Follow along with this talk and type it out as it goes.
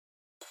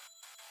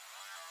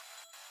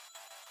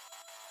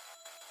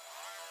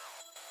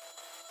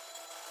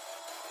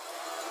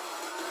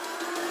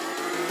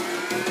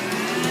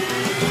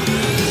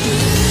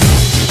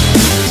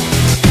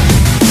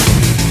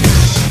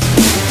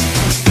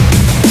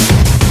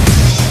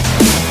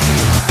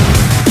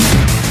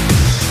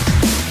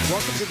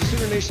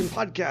Nation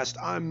podcast.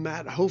 I'm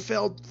Matt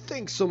Hofeld.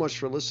 Thanks so much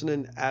for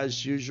listening.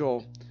 As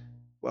usual,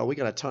 well, we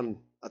got a ton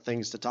of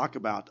things to talk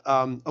about.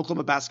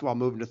 Oklahoma basketball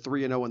moving to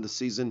 3-0 in the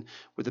season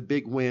with a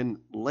big win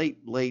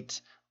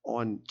late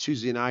on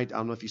Tuesday night. I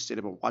don't know if you stayed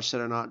up and watched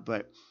that or not,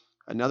 but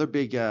another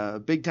big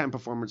time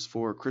performance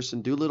for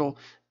Kristen Doolittle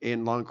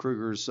and Lon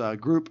Kruger's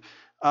group.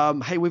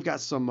 Hey, we've got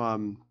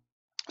some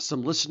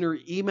listener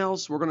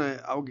emails we're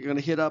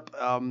gonna hit up.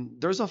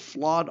 There's a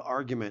flawed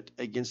argument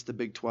against the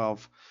Big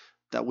 12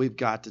 that we've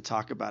got to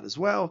talk about as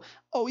well.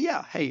 Oh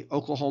yeah, hey,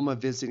 Oklahoma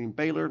visiting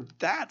Baylor.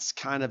 That's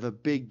kind of a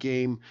big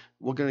game.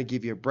 We're going to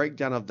give you a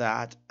breakdown of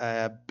that.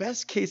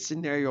 Best case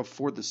scenario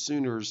for the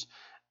Sooners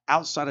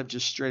outside of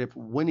just straight up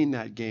winning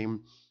that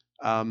game.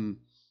 And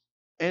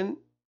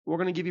we're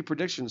going to give you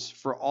predictions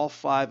for all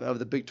 5 of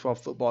the Big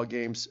 12 football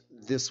games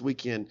this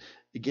weekend.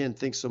 Again,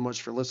 thanks so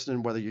much for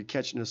listening, whether you're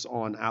catching us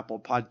on Apple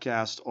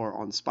Podcast or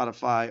on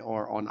Spotify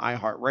or on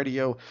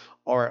iHeartRadio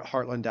or at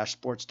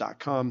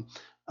heartland-sports.com.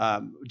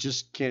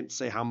 Just can't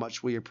say how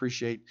much we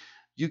appreciate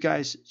you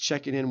guys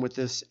checking in with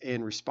us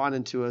and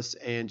responding to us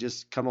and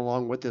just come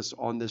along with us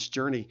on this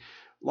journey.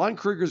 Lon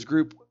Kruger's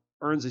group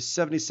earns a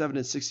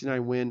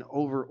 77-69 win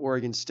over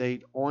Oregon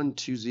State on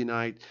Tuesday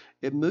night.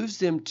 It moves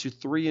them to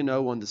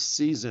 3-0 on the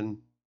season.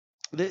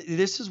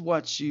 This is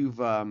what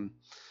you've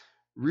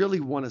really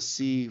want to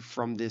see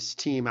from this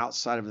team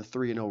outside of the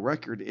 3-0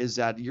 record is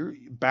that you're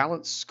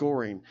balanced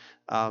scoring.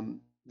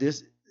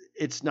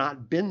 It's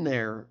not been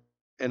there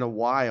in a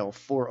while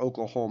for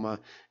Oklahoma,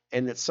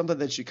 and it's something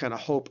that you kind of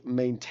hope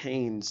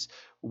maintains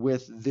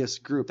with this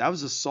group. That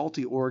was a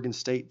salty Oregon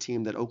State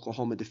team that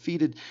Oklahoma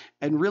defeated,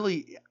 and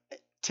really,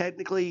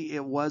 technically,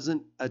 it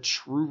wasn't a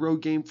true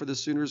road game for the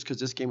Sooners because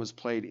this game was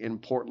played in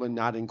Portland,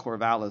 not in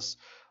Corvallis.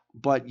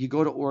 But you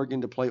go to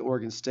Oregon to play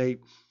Oregon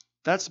State.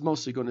 That's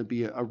mostly going to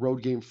be a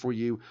road game for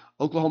you.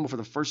 Oklahoma, for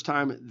the first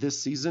time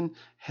this season,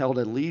 held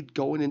a lead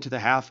going into the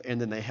half, and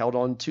then they held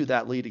on to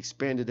that lead,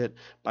 expanded it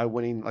by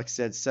winning, like I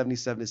said,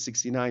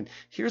 77-69.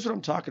 Here's what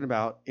I'm talking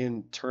about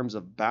in terms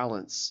of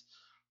balance.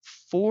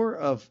 4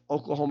 of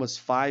Oklahoma's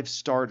 5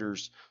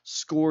 starters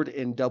scored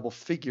in double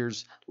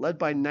figures, led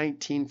by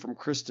 19 from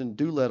Kristen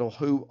Doolittle,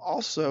 who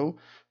also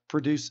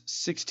produced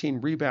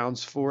 16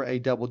 rebounds for a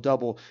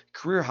double-double,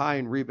 career high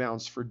in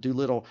rebounds for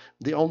Doolittle,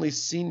 the only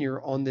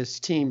senior on this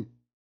team.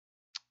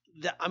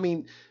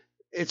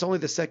 It's only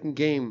the second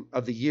game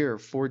of the year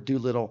for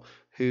Doolittle,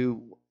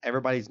 who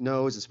everybody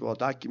knows is well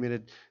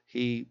documented.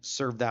 He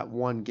served that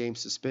 1-game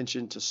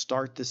suspension to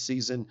start the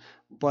season,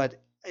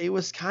 but it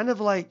was kind of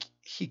like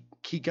he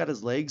got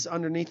his legs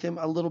underneath him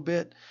a little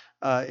bit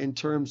in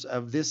terms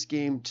of this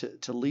game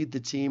to lead the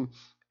team.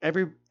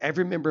 Every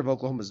member of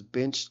Oklahoma's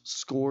bench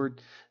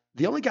scored.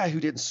 The only guy who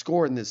didn't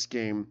score in this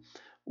game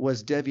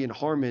was Devian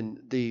Harmon,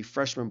 the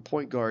freshman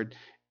point guard.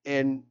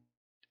 And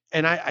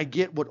I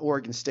get what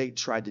Oregon State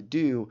tried to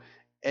do.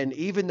 And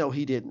even though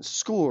he didn't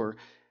score,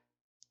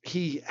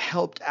 he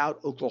helped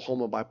out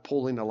Oklahoma by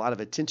pulling a lot of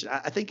attention.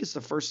 I think it's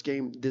the first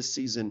game this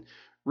season,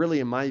 really,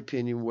 in my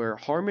opinion, where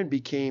Harmon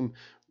became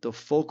the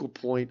focal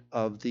point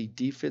of the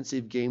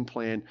defensive game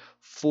plan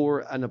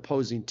for an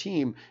opposing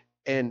team.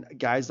 And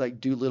guys like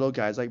Doolittle,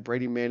 guys like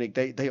Brady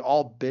Manick, they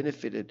all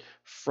benefited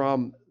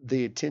from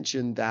the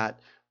attention that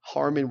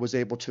Harmon was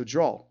able to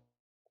draw.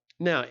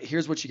 Now,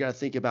 here's what you got to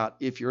think about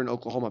if you're an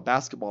Oklahoma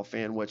basketball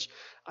fan, which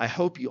I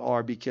hope you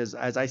are, because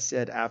as I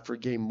said after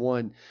game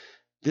 1,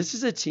 this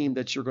is a team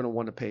that you're going to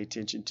want to pay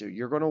attention to.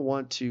 You're going to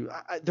want to.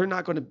 They're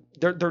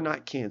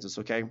not Kansas,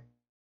 okay?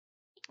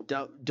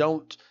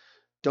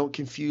 Don't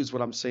confuse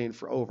what I'm saying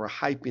for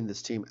overhyping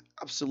this team.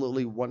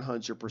 Absolutely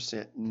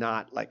 100%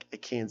 not like a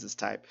Kansas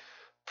type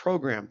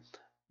program,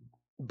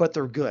 but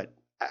they're good.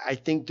 I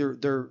think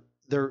they're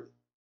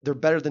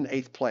better than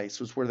 8th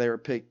place, was where they were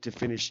picked to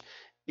finish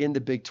in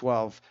the Big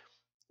 12.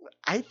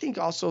 I think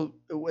also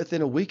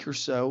within a week or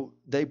so,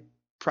 they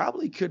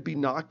probably could be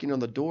knocking on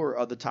the door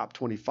of the top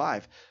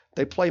 25.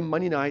 They play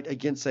Monday night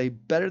against a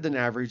better than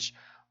average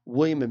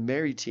William and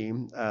Mary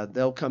team.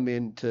 They'll come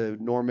into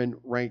Norman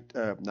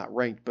not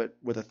ranked, but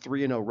with a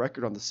 3-0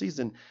 record on the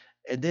season.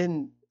 And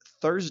then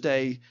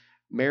Thursday,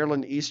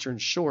 Maryland Eastern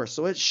Shore.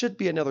 So it should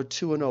be another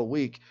 2-0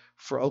 week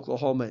for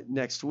Oklahoma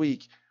next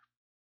week,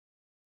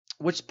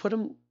 which puts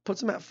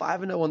them at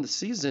 5-0 on the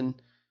season.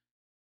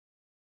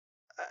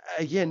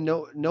 Again,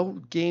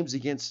 no games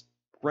against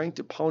ranked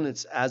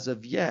opponents as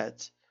of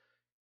yet,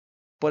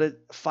 but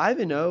at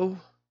 5-0,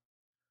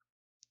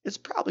 it's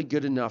probably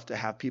good enough to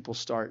have people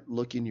start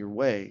looking your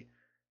way.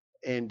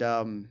 And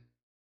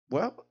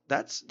well,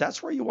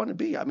 that's where you want to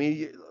be. I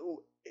mean,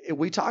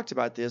 we talked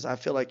about this. I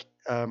feel like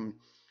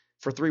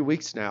for 3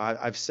 weeks now,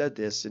 I've said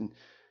this, and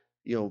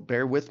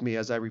bear with me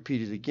as I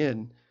repeat it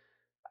again.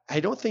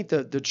 I don't think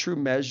the true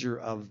measure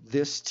of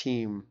this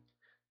team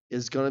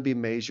is going to be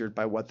measured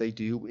by what they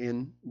do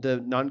in the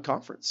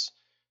non-conference,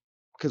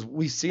 because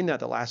we've seen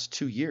that the last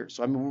 2 years.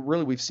 I mean,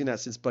 really, we've seen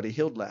that since Buddy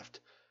Hield left.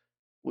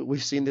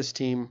 We've seen this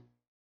team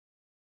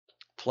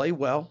play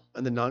well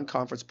in the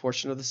non-conference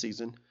portion of the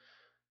season.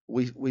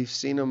 We've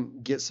seen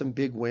them get some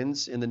big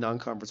wins in the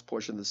non-conference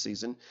portion of the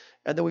season,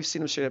 and then we've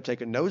seen them straight up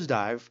take a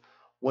nosedive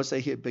once they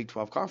hit Big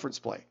 12 conference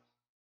play.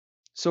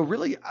 So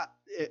really,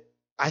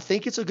 I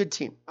think it's a good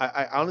team.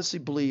 I honestly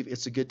believe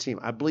it's a good team.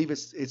 I believe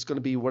it's going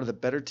to be one of the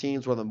better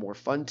teams, one of the more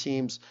fun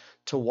teams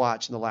to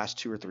watch in the last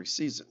 2 or 3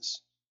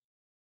 seasons.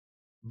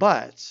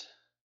 But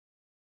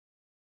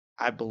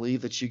I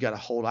believe that you got to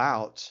hold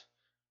out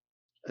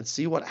and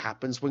see what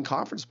happens when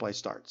conference play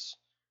starts.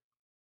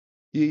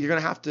 You're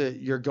going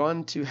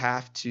to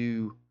have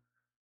to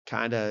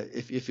kind of,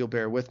 if you'll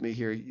bear with me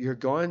here, you're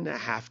going to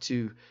have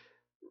to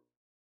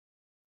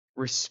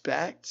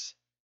respect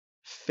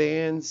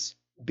fans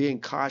being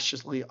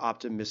cautiously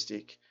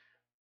optimistic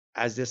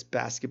as this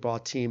basketball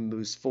team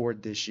moves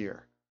forward this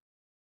year.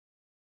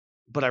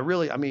 But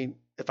I mean,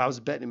 if I was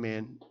a betting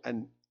man,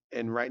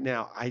 and right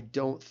now, I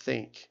don't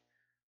think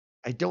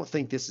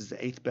this is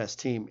the eighth best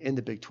team in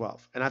the Big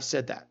 12, and I've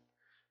said that.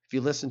 If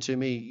you listen to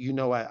me, you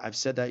know I've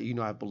said that. You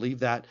know I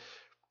believe that.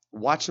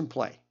 Watch them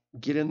play.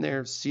 Get in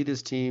there, see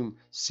this team,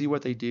 see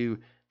what they do.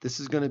 This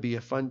is going to be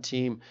a fun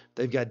team.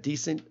 They've got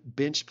decent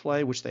bench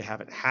play, which they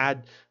haven't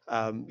had,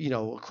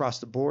 across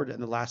the board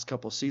in the last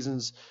couple of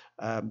seasons.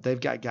 They've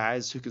got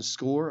guys who can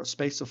score,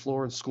 space the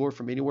floor, and score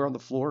from anywhere on the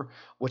floor,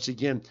 which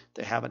again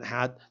they haven't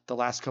had the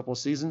last couple of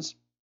seasons.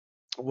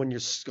 When your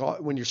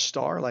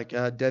star like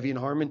Devian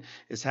Harmon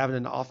is having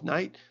an off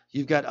night,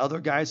 you've got other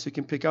guys who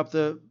can pick up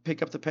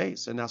the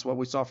pace, and that's what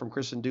we saw from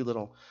Christian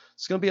Doolittle.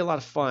 It's going to be a lot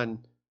of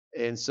fun,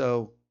 and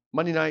so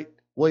Monday night,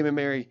 William and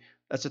Mary.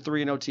 That's a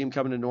 3-0 team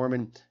coming to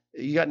Norman.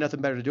 You got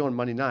nothing better to do on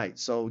Monday night,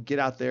 so get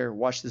out there,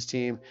 watch this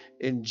team,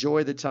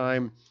 enjoy the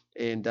time,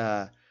 and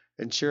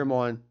cheer them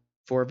on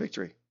for a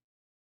victory.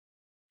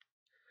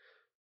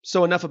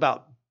 So enough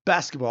about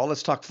basketball.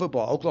 Let's talk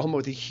football. Oklahoma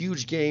with a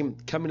huge game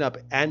coming up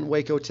in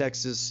Waco,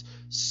 Texas,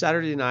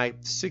 Saturday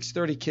night,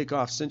 6:30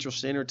 kickoff Central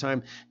Standard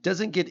Time.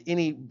 Doesn't get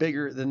any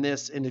bigger than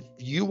this, and if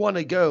you want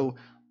to go,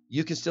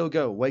 you can still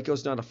go.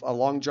 Waco's not a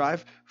long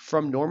drive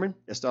from Norman.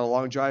 It's not a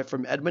long drive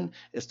from Edmond.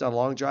 It's not a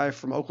long drive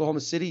from Oklahoma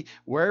City.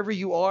 Wherever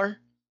you are,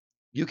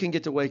 you can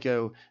get to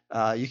Waco.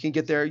 You can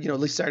get there, at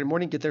least Saturday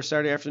morning, get there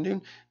Saturday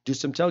afternoon, do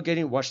some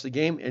tailgating, watch the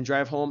game, and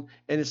drive home.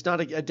 And it's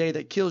not a day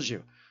that kills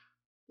you.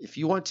 If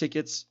you want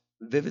tickets,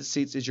 Vivid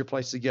Seats is your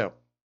place to go.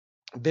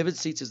 Vivid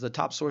Seats is the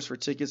top source for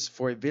tickets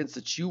for events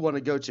that you want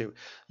to go to.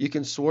 You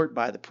can sort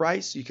by the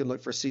price. You can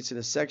look for seats in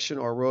a section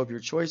or a row of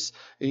your choice,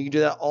 and you can do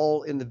that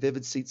all in the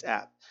Vivid Seats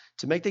app.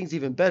 To make things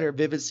even better,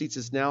 Vivid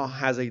Seats now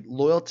has a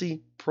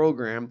loyalty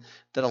program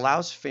that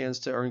allows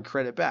fans to earn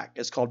credit back.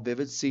 It's called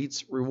Vivid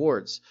Seats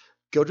Rewards.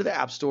 Go to the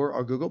App Store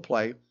or Google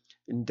Play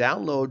and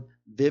download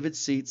Vivid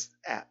Seats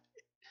app.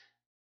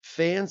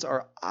 Fans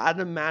are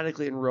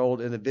automatically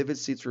enrolled in the Vivid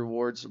Seats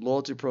Rewards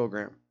loyalty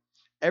program.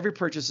 Every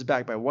purchase is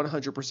backed by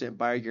 100%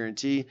 buyer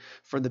guarantee.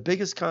 From the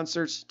biggest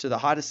concerts to the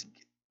hottest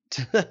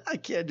I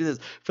can't do this.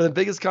 From the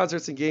biggest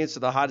concerts and games to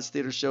the hottest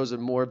theater shows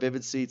and more,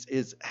 Vivid Seats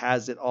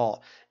has it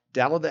all.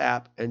 Download the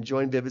app and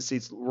join Vivid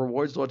Seats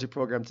Rewards Loyalty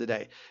Program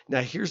today.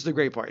 Now, here's the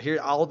great part.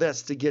 All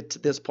that's to get to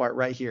this part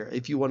right here.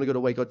 If you want to go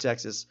to Waco,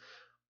 Texas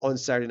on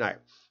Saturday night,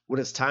 when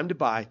it's time to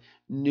buy,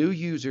 new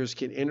users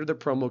can enter the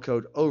promo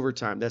code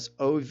OVERTIME. That's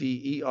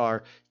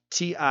OVERTIME.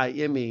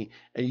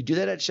 And you do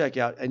that at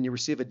checkout, and you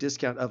receive a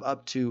discount of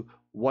up to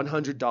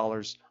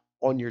 $100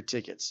 on your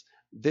tickets.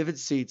 Vivid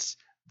Seats,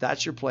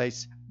 that's your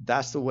place.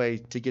 That's the way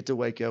to get to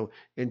Waco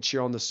and cheer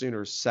on the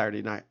Sooners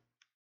Saturday night.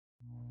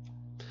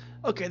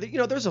 Okay,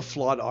 there's a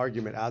flawed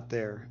argument out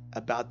there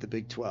about the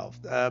Big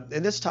 12,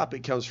 and this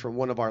topic comes from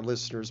one of our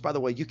listeners. By the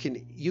way, you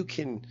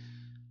can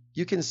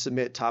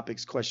submit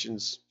topics,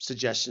 questions,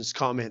 suggestions,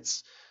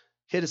 comments.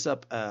 Hit us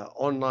up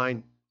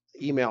online.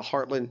 Email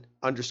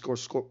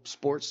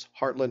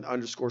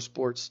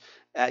heartland_sports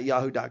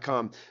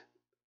 @yahoo.com.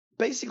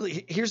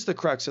 Basically, here's the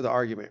crux of the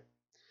argument,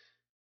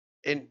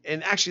 and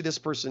actually, this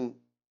person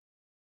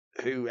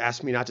who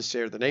asked me not to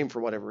share the name for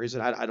whatever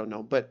reason, I don't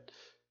know, but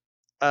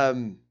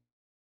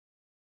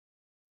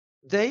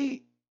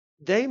They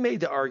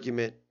made the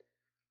argument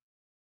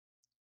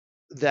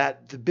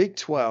that the Big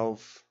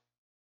 12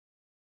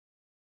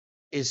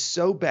 is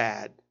so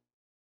bad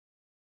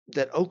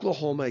that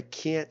Oklahoma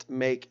can't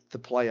make the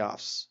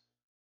playoffs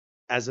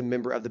as a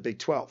member of the Big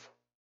 12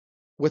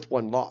 with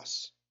one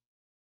loss.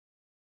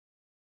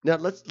 Now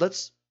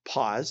let's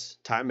pause,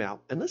 time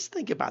out, and let's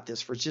think about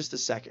this for just a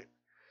second.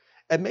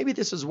 And maybe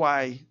this is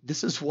why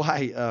this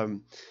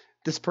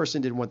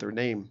person didn't want their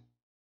name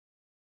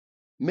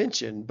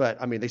mentioned,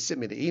 but I mean, they sent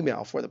me the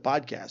email for the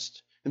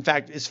podcast. In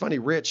fact, it's funny,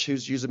 Rich,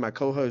 who's using my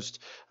co-host,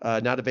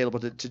 not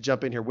available to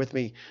jump in here with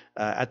me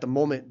at the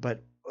moment,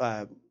 but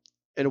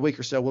in a week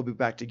or so, we'll be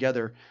back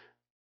together.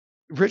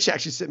 Rich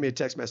actually sent me a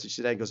text message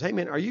today and goes, "Hey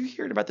man, are you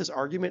hearing about this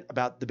argument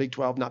about the Big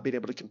 12 not being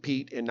able to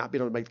compete and not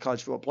being able to make the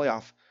college football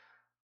playoff?"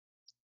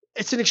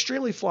 It's an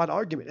extremely flawed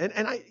argument.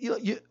 And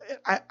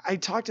I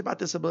talked about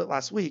this a bit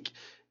last week.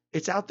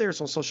 It's out there,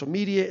 it's on social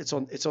media, it's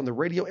on the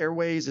radio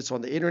airways, it's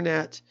on the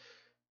internet.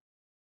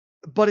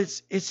 But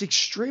it's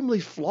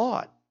extremely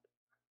flawed.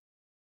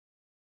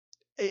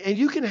 And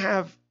you can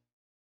have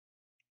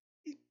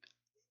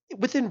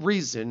within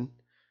reason,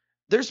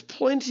 there's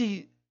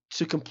plenty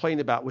to complain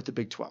about with the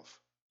Big 12.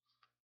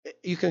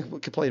 You can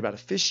complain about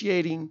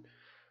officiating.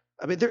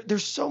 I mean,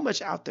 there's so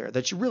much out there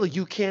that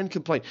you can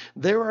complain.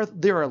 There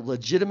are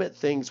legitimate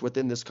things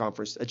within this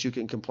conference that you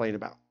can complain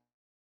about.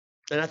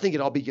 And I think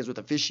it all begins with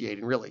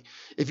officiating, really.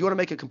 If you want to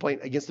make a complaint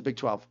against the Big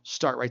 12,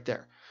 start right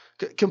there.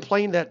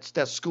 Complain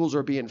that schools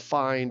are being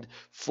fined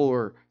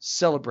for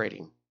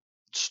celebrating,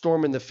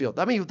 storming the field.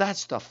 I mean,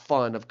 that's the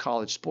fun of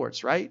college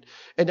sports, right?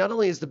 And not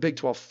only is the Big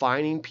 12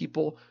 fining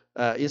people,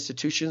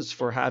 institutions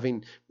for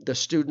having the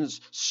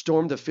students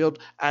storm the field,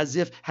 as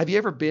if, have you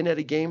ever been at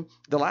a game?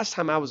 The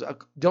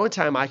only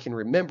time I can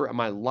remember in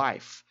my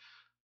life,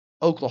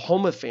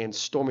 Oklahoma fans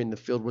storming the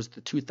field was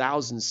the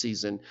 2000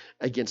 season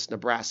against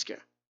Nebraska.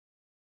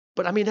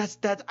 But I mean,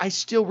 I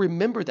still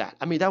remember that.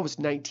 I mean, that was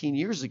 19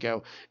 years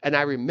ago, and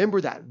I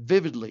remember that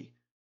vividly.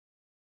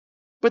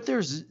 But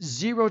there's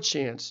zero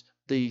chance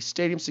the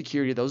stadium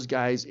security, those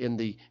guys in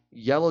the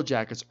yellow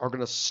jackets, are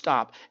going to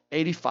stop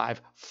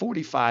 85,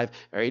 45,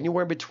 or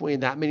anywhere in between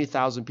that many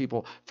thousand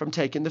people from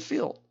taking the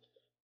field.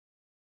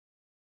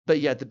 But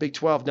yet the Big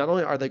 12, not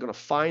only are they going to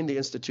fine the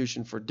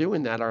institution for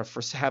doing that or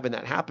for having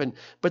that happen,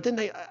 but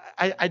then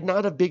I'm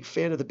not a big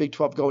fan of the Big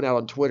 12 going out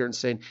on Twitter and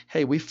saying,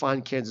 hey, we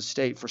fined Kansas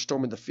State for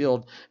storming the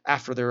field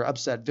after their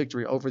upset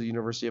victory over the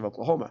University of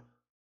Oklahoma.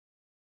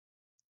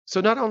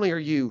 So not only are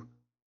you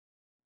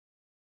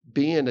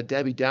being a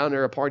Debbie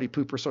Downer, a party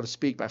pooper, so to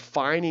speak, by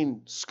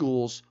fining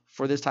schools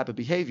for this type of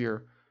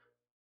behavior,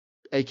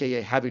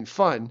 aka having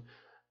fun,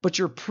 but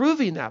you're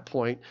proving that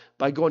point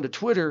by going to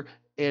Twitter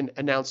and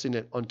announcing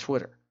it on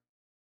Twitter.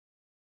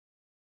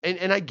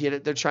 And I get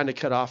it. They're trying to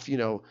cut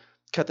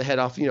the head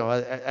off,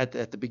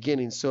 at the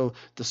beginning. So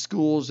the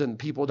schools and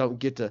people don't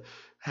get to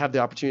have the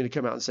opportunity to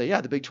come out and say,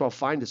 yeah, the Big 12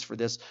 fined us for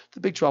this. The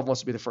Big 12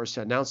 wants to be the first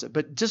to announce it,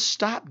 but just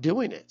stop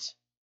doing it.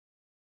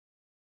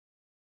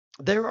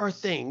 There are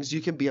things you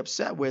can be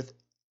upset with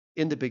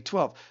in the Big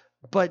 12,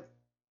 but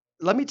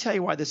let me tell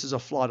you why this is a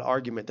flawed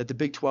argument, that the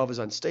Big 12 is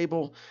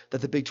unstable,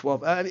 that the Big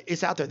 12,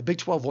 it's out there. The Big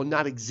 12 will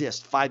not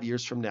exist 5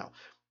 years from now.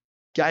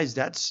 Guys,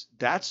 that's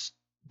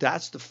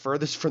the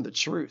furthest from the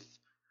truth.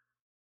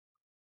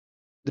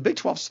 The Big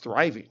 12's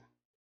thriving.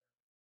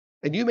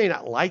 And you may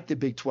not like the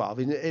Big 12.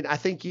 And I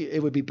think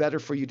it would be better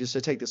for you just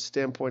to take the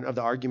standpoint of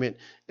the argument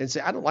and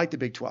say, I don't like the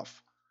Big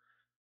 12.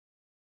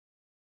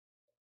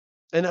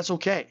 And that's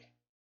okay.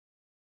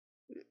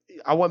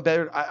 I want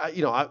better.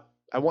 I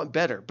want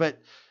better. But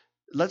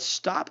let's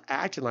stop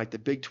acting like the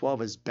Big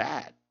 12 is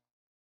bad.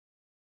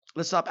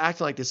 Let's stop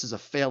acting like this is a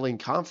failing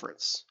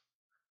conference.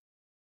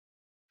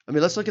 I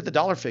mean, let's look at the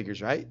dollar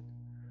figures, right?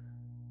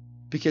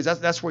 Because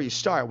that's where you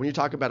start. When you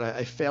talk about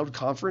a failed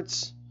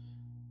conference,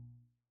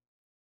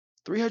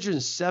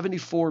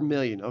 $374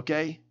 million,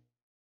 okay?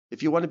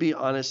 If you want to be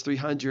honest,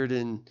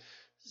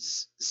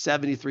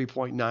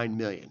 $373.9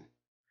 million.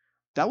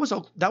 That was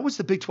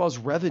the Big 12's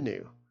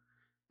revenue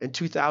in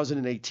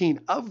 2018.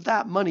 Of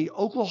that money,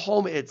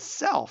 Oklahoma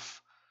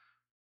itself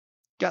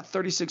got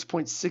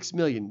 $36.6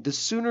 million. The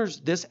Sooners,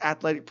 this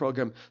athletic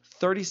program,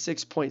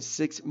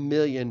 $36.6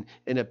 million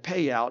in a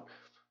payout.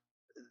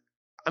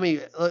 I mean,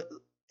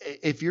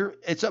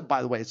 it's up,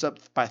 by the way, it's up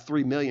by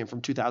 $3 million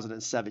from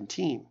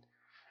 2017.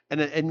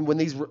 And when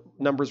these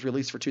numbers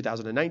release for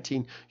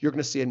 2019, you're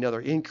going to see another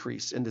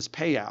increase in this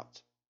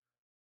payout.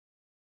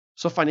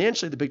 So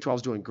financially, the Big 12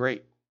 is doing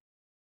great.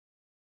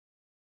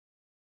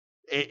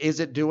 Is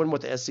it doing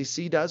what the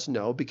SEC does?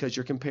 No, because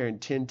you're comparing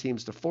 10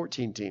 teams to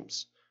 14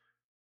 teams.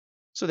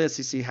 So the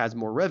SEC has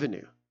more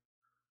revenue.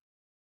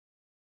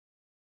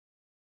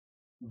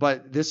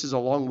 But this is a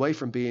long way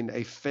from being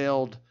a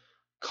failed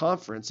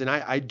conference. And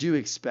I do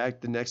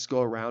expect the next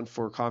go around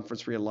for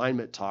conference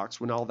realignment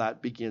talks, when all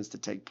that begins to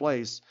take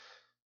place,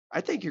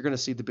 I think you're going to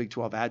see the Big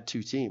 12 add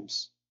 2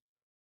 teams.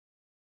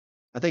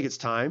 I think it's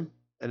time.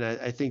 And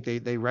I think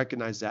they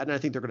recognize that. And I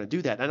think they're going to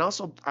do that. And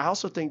I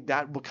also think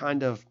that will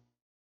kind of,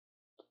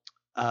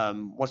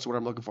 what's the word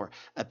I'm looking for?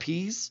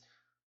 Appease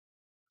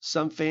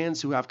some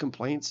fans who have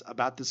complaints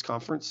about this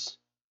conference.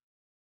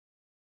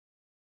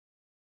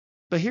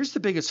 But here's the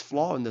biggest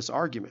flaw in this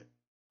argument.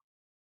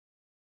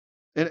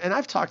 And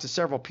I've talked to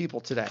several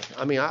people today.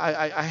 I mean,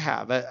 I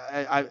have.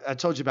 I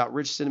told you about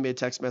Rich sending me a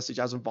text message.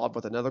 I was involved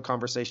with another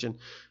conversation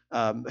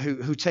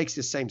who takes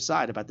the same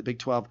side about the Big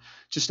 12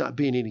 just not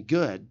being any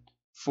good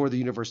for the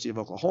University of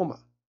Oklahoma.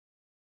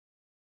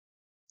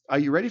 Are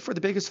you ready for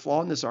the biggest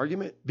flaw in this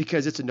argument?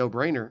 Because it's a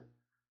no-brainer.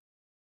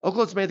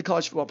 Oklahoma's made the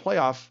college football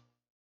playoff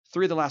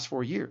 3 of the last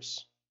 4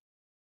 years.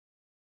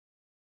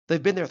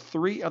 They've been there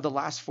 3 of the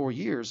last 4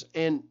 years.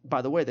 And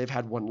by the way, they've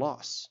had 1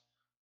 loss.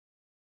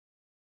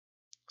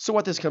 So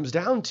what this comes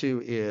down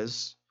to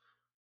is,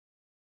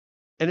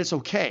 and it's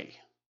okay,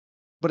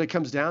 but it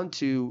comes down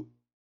to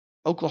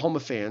Oklahoma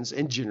fans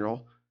in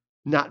general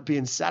not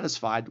being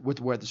satisfied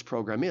with where this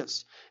program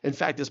is. In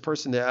fact,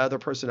 the other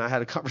person I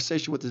had a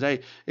conversation with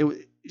today,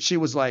 she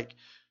was like,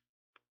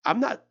 I'm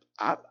not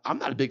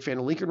a big fan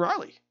of Lincoln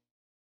Riley.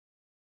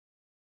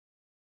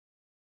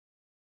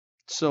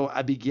 So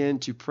I began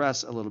to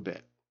press a little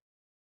bit.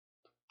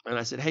 And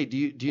I said, hey, do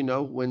you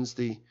know when is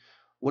the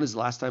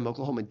last time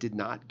Oklahoma did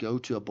not go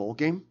to a bowl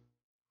game?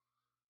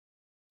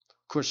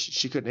 Of course,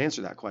 she couldn't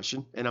answer that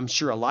question. And I'm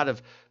sure a lot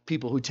of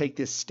people who take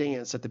this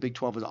stance that the Big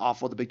 12 is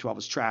awful, the Big 12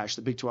 is trash,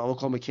 the Big 12,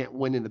 Oklahoma can't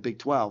win in the Big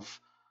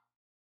 12.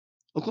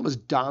 Oklahoma's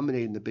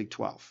dominating the Big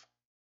 12.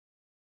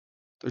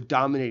 They're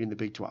dominating the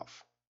Big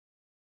 12.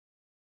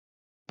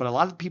 But a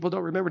lot of people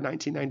don't remember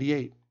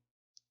 1998.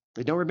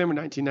 They don't remember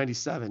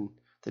 1997.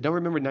 They don't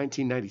remember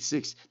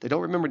 1996. They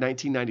don't remember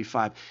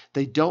 1995.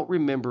 They don't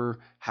remember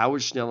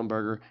Howard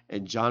Schnellenberger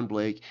and John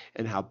Blake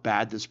and how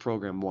bad this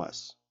program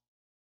was.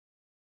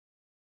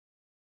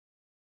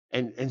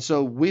 And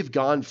so we've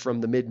gone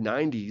from the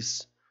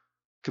mid-90s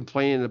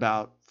complaining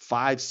about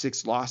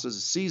 5-6 losses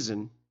a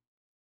season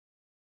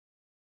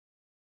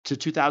to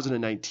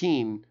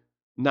 2019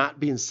 not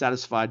being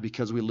satisfied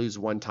because we lose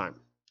one time.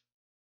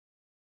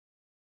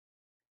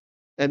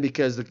 And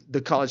because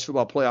the college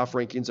football playoff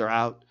rankings are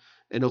out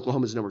and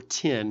Oklahoma's number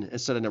 10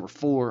 instead of number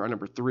 4 or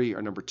number 3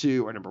 or number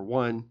 2 or number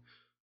 1.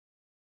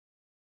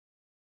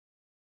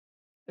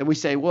 And we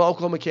say, well,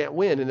 Oklahoma can't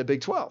win in the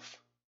Big 12.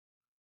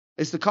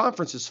 It's the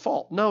conference's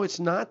fault. No, it's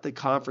not the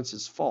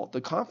conference's fault.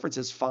 The conference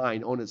is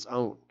fine on its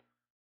own.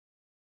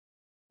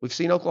 We've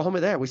seen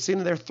Oklahoma there. We've seen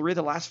them there 3 of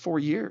the last 4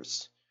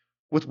 years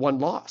with one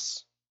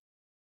loss.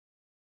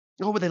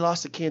 Oh, but they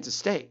lost to Kansas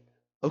State.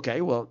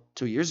 Okay, well,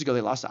 2 years ago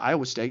they lost to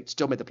Iowa State,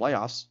 still made the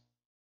playoffs.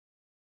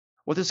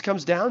 What this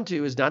comes down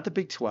to is not the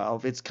Big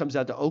 12. It comes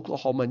down to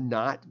Oklahoma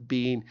not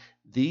being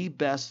the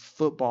best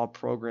football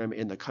program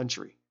in the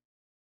country.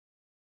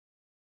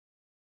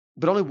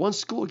 But only one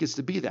school gets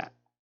to be that.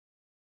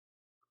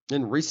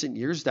 In recent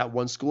years, that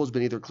one school has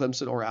been either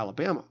Clemson or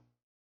Alabama.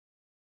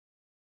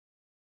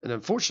 And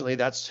unfortunately,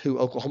 that's who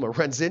Oklahoma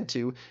runs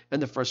into in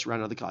the first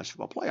round of the college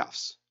football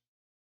playoffs.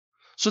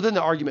 So then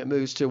the argument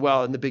moves to,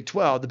 well, in the Big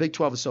 12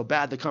 is so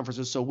bad, the conference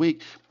is so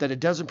weak that it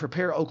doesn't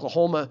prepare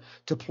Oklahoma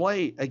to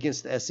play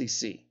against the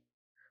SEC,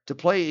 to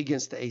play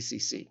against the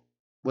ACC.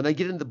 When they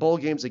get into the bowl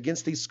games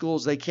against these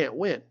schools, they can't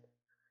win.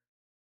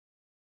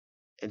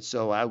 And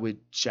so I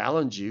would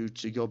challenge you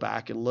to go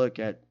back and look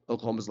at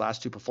Oklahoma's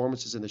last 2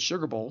 performances in the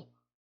Sugar Bowl.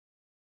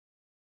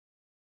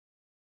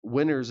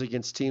 Winners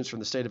against teams from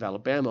the state of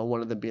Alabama,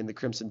 one of them being the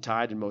Crimson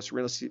Tide and most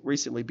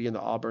recently being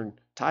the Auburn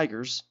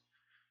Tigers.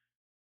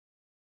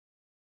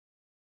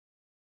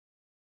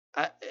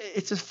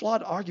 It's a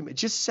flawed argument.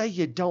 Just say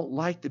you don't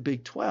like the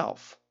Big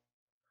 12.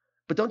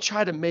 But don't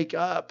try to make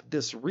up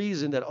this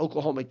reason that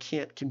Oklahoma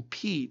can't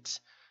compete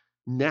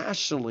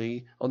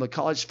nationally on the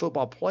college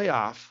football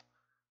playoff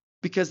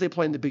because they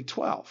play in the Big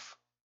 12.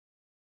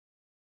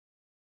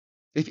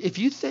 If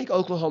you think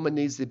Oklahoma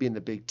needs to be in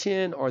the Big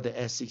 10 or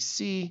the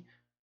SEC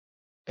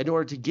in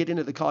order to get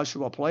into the college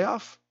football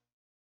playoff,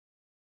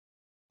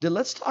 then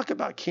let's talk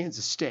about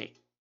Kansas State.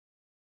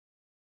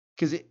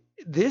 Because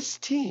this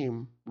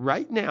team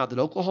right now that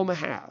Oklahoma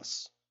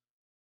has,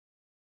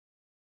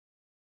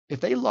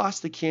 if they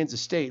lost to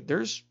Kansas State,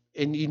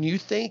 and you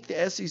think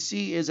the SEC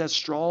is as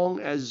strong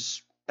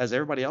as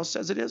everybody else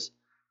says it is?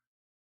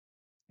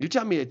 You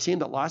tell me a team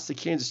that lost to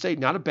Kansas State,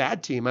 not a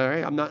bad team. All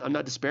right? I'm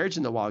not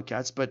disparaging the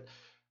Wildcats, but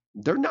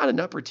they're not an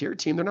upper tier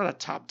team. They're not a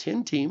top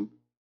 10 team.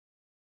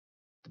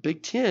 The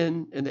Big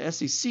 10 and the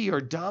SEC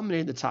are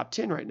dominating the top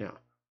 10 right now.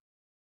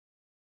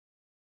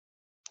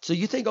 So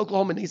you think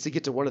Oklahoma needs to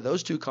get to one of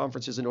those 2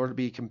 conferences in order to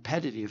be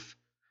competitive.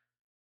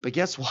 But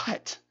guess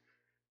what?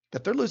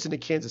 If they're losing to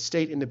Kansas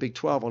State in the Big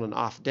 12 on an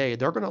off day,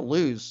 they're going to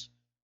lose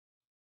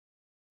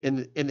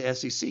in the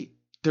SEC.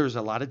 There's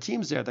a lot of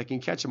teams there that can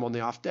catch them on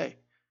the off day.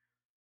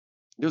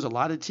 There's a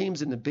lot of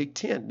teams in the Big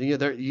 10.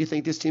 You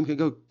think this team can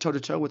go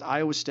toe-to-toe with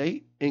Iowa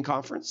State in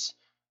conference?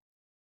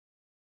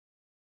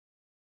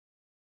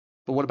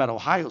 But what about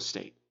Ohio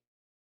State?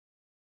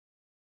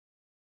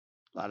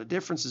 A lot of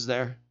differences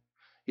there.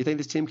 You think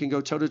this team can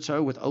go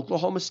toe-to-toe with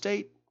Oklahoma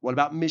State? What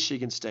about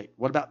Michigan State?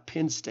 What about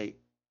Penn State?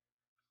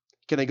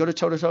 Can they go to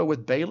toe-to-toe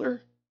with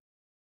Baylor?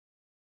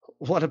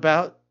 What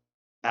about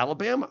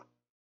Alabama?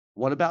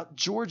 What about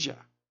Georgia?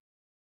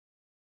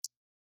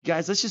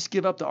 Guys, let's just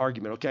give up the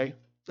argument, okay?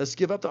 Let's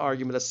give up the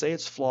argument. Let's say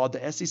it's flawed.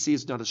 The SEC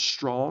is not as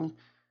strong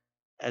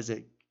as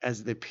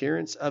the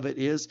appearance of it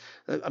is.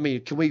 I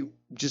mean, can we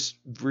just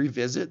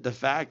revisit the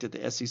fact that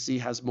the SEC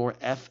has more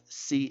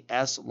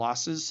FCS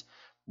losses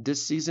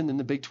this season than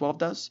the Big 12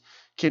 does?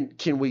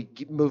 Can we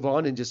move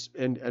on and just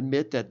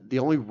admit that the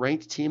only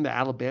ranked team that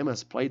Alabama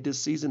has played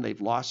this season they've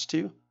lost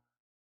to?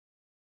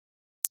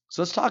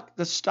 So let's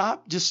stop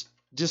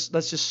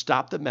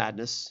the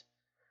madness,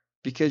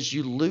 because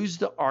you lose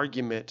the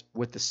argument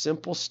with the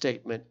simple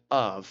statement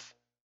of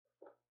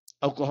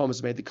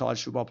Oklahoma's made the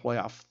college football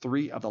playoff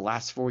 3 of the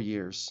last 4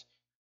 years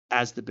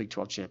as the Big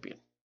 12 champion.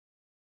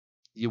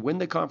 You win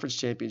the conference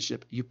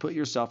championship, you put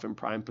yourself in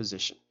prime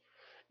position.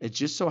 It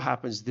just so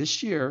happens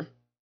this year,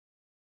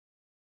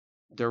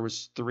 there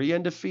was 3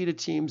 undefeated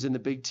teams in the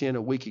Big 10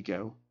 a week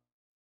ago.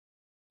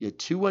 You had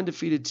 2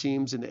 undefeated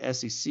teams in the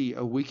SEC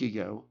a week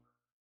ago.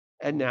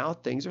 And now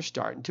things are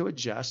starting to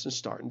adjust and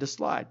starting to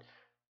slide.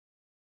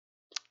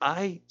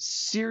 I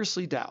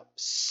seriously doubt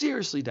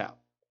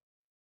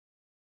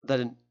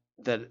that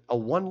that a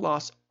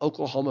one-loss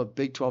Oklahoma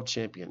Big 12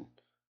 champion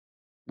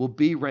will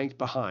be ranked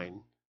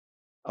behind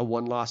a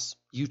one-loss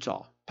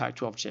Utah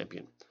Pac-12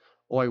 champion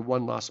or a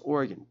one-loss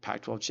Oregon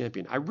Pac-12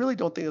 champion. I really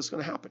don't think that's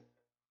going to happen.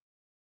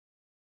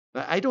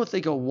 I don't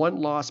think a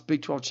one-loss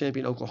Big 12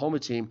 champion Oklahoma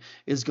team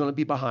is going to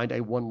be behind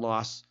a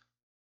one-loss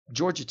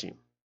Georgia team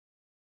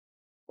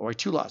or a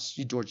two-loss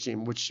Georgia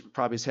team, which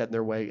probably is heading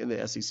their way in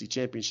the SEC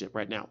championship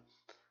right now.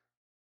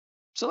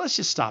 So let's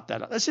just stop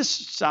that. Let's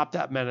just stop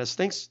that menace.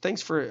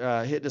 Thanks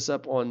for hitting us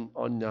up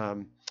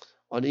on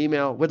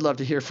email. Would love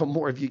to hear from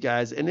more of you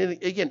guys. And then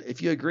again,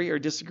 if you agree or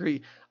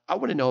disagree, I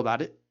want to know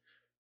about it.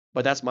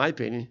 But that's my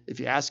opinion. If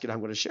you ask it, I'm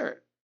going to share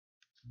it.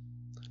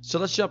 So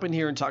let's jump in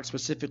here and talk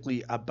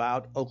specifically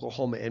about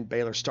Oklahoma and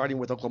Baylor, starting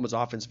with Oklahoma's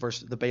offense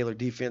versus the Baylor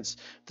defense.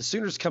 The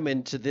Sooners come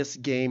into this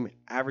game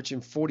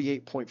averaging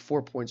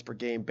 48.4 points per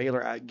game.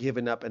 Baylor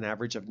giving up an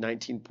average of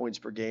 19 points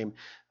per game.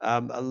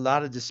 A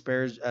lot of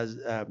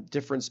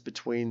difference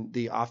between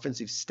the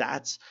offensive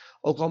stats.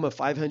 Oklahoma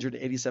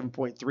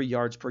 587.3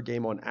 yards per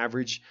game on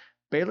average.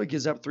 Baylor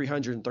gives up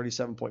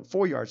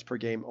 337.4 yards per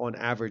game on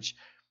average.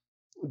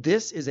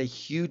 This is a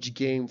huge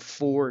game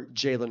for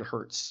Jalen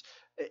Hurts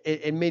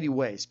in many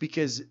ways,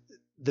 because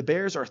the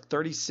Bears are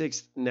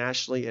 36th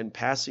nationally in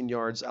passing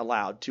yards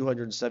allowed,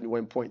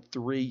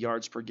 271.3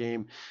 yards per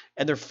game,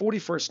 and they're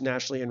 41st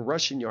nationally in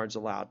rushing yards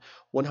allowed,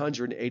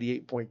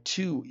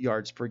 188.2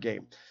 yards per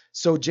game.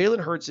 So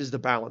Jalen Hurts is the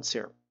balance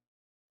here.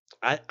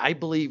 I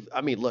believe. I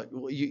mean, look,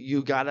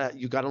 you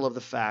gotta love the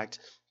fact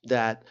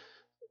that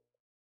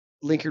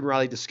Lincoln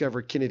Riley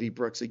discovered Kennedy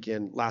Brooks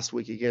again last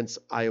week against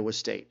Iowa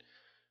State.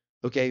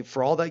 Okay,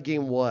 for all that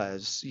game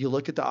was, you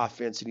look at the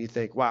offense and you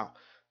think, wow,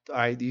 all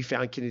right, you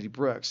found Kennedy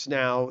Brooks.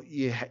 Now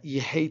you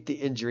hate the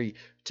injury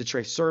to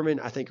Trey Sermon.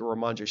 I think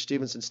Ramondre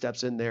Stevenson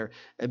steps in there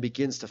and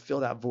begins to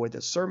fill that void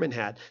that Sermon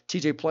had.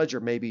 TJ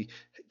Pledger maybe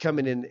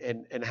coming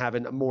in and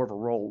having more of a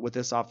role with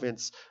this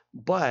offense.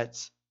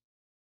 But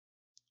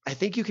I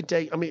think you can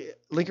take, I mean,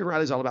 Lincoln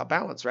Riley's all about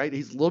balance, right?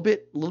 He's a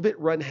little bit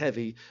run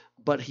heavy,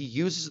 but he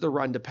uses the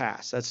run to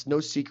pass. That's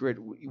no secret.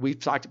 We've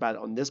talked about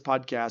it on this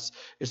podcast.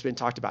 It's been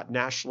talked about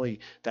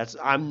nationally.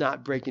 I'm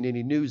not breaking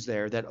any news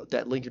there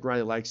that Lincoln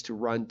Riley likes to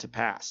run to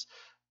pass.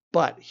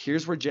 But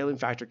here's where Jalen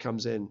Hurts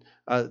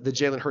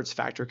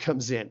factor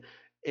comes in.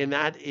 And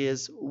that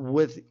is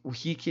what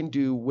he can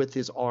do with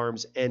his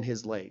arms and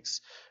his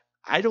legs.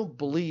 I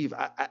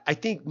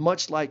think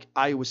much like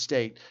Iowa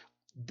State,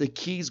 the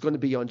key is going to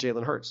be on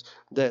Jalen Hurts.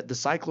 The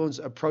Cyclones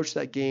approach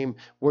that game.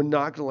 We're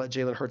not going to let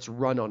Jalen Hurts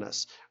run on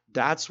us.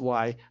 That's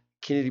why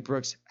Kennedy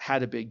Brooks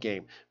had a big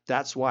game.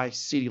 That's why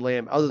CeeDee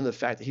Lamb, other than the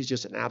fact that he's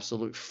just an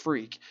absolute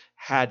freak,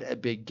 had a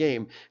big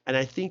game. And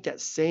I think that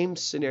same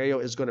scenario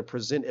is going to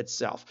present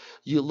itself.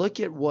 You look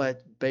at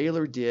what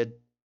Baylor did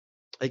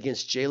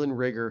against Jalen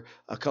Rigger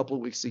a couple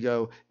of weeks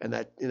ago in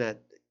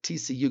that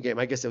TCU game,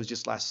 I guess it was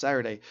just last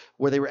Saturday,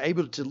 where they were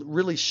able to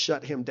really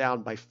shut him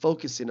down by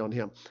focusing on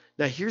him.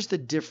 Now, here's the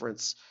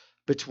difference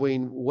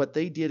between what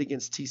they did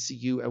against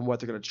TCU and what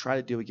they're going to try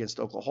to do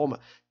against Oklahoma.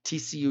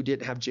 TCU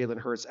didn't have Jalen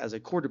Hurts as a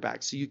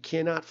quarterback, so you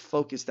cannot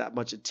focus that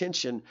much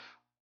attention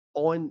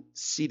on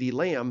CeeDee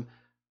Lamb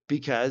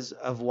because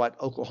of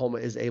what Oklahoma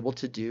is able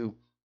to do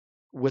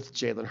with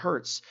Jalen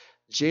Hurts.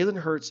 Jalen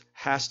Hurts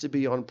has to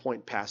be on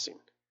point passing.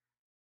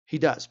 He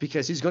does,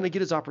 because he's going to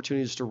get his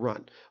opportunities to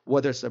run,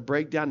 whether it's a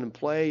breakdown in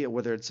play or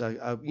whether it's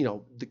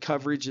the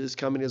coverage is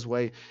coming his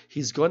way.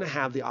 He's going to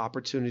have the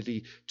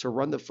opportunity to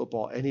run the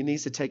football, and he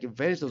needs to take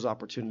advantage of those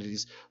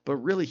opportunities. But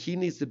really, he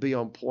needs to be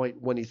on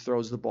point when he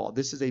throws the ball.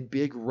 This is a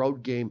big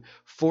road game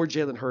for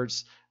Jalen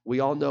Hurts. We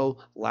all know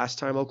last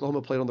time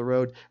Oklahoma played on the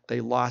road, they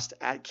lost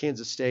at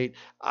Kansas State.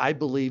 I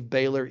believe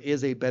Baylor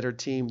is a better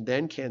team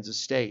than Kansas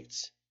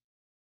State.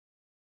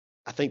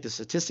 I think the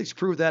statistics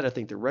prove that. I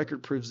think the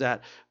record proves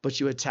that. But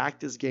you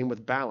attack this game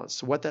with balance.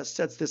 So what that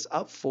sets this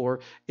up for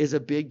is a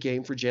big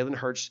game for Jalen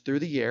Hurts through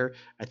the air.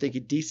 I think a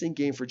decent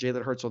game for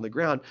Jalen Hurts on the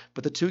ground.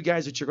 But the two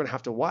guys that you're going to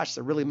have to watch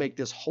that really make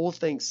this whole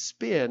thing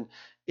spin,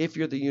 if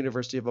you're the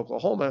University of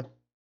Oklahoma,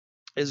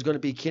 is going to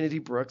be Kennedy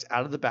Brooks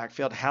out of the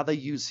backfield, how they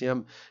use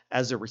him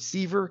as a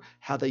receiver,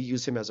 how they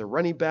use him as a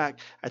running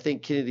back. I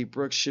think Kennedy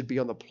Brooks should be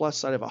on the plus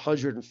side of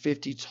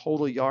 150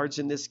 total yards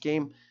in this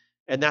game.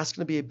 And that's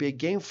going to be a big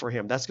game for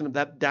him.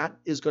 That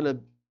is going to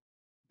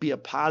be a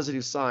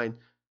positive sign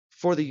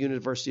for the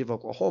University of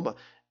Oklahoma.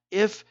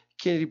 If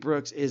Kennedy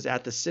Brooks is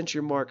at the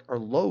century mark or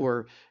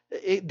lower,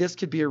 this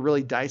could be a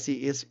really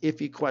dicey,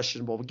 iffy,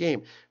 questionable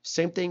game.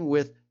 Same thing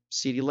with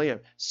CeeDee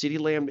Lamb. CeeDee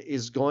Lamb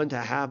is going to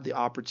have the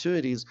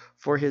opportunities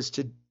for his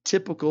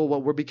typical,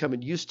 what we're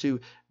becoming used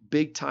to,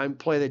 big time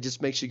play that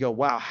just makes you go,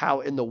 wow,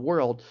 how in the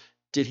world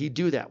did he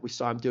do that? We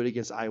saw him do it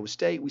against Iowa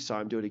State. We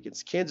saw him do it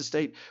against Kansas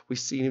State. We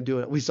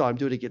saw him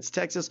do it against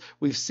Texas.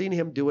 We've seen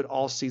him do it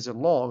all season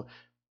long.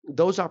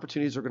 Those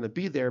opportunities are going to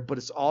be there, but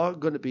it's all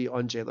going to be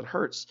on Jalen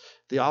Hurts.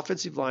 The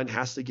offensive line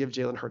has to give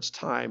Jalen Hurts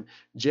time.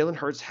 Jalen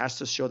Hurts has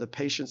to show the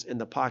patience in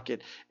the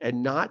pocket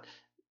and not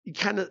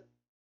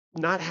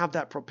have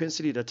that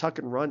propensity to tuck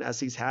and run as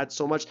he's had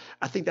so much.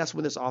 I think that's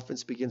when this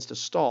offense begins to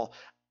stall.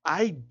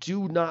 I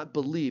do not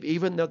believe,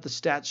 even though the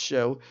stats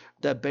show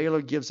that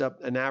Baylor gives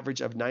up an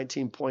average of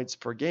 19 points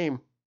per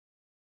game,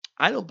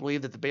 I don't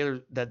believe that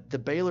the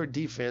Baylor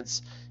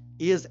defense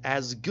is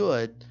as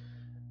good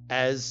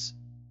as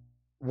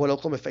what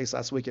Oklahoma faced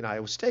last week in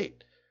Iowa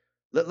State.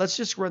 Let's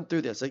just run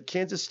through this. At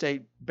Kansas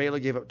State, Baylor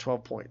gave up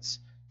 12 points.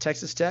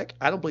 Texas Tech,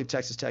 I don't believe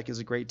Texas Tech is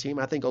a great team.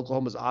 I think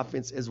Oklahoma's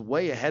offense is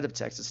way ahead of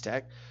Texas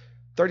Tech.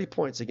 30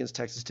 points against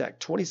Texas Tech,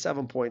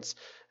 27 points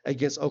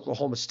against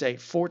Oklahoma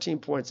State, 14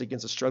 points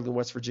against a struggling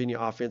West Virginia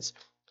offense,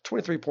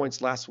 23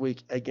 points last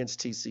week against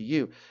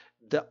TCU.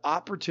 The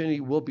opportunity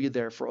will be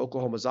there for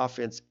Oklahoma's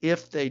offense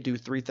if they do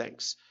three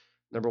things.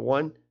 Number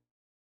one,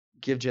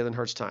 give Jalen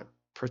Hurts time,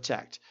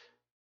 protect.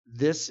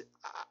 This,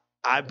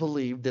 I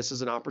believe this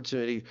is an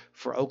opportunity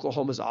for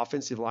Oklahoma's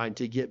offensive line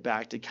to get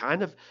back to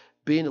kind of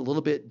being a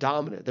little bit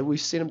dominant. That we've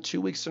seen them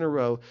 2 weeks in a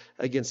row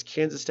against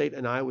Kansas State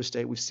and Iowa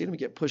State. We've seen them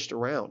get pushed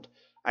around.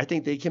 I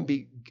think they can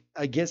be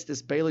against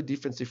this Baylor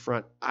defensive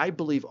front. I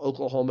believe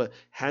Oklahoma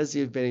has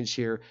the advantage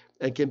here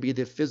and can be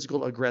the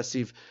physical,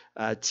 aggressive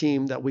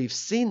team that we've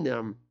seen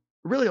them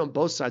really on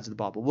both sides of the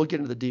ball. But we'll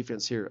get into the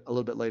defense here a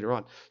little bit later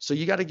on. So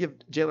you got to give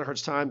Jalen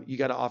Hurts time. You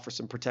got to offer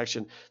some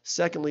protection.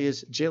 Secondly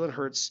is Jalen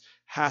Hurts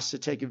has to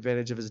take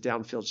advantage of his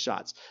downfield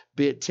shots,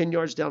 be it 10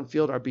 yards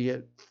downfield or be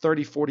it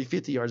 30, 40,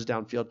 50 yards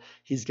downfield.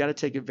 He's got to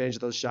take advantage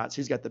of those shots.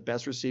 He's got the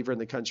best receiver in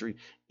the country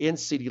in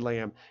CeeDee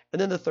Lamb.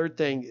 And then the third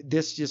thing,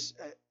 this just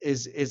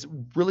is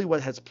really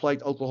what has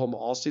plagued Oklahoma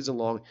all season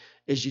long,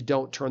 is you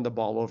don't turn the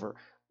ball over.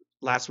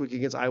 Last week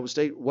against Iowa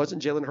State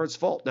wasn't Jalen Hurts'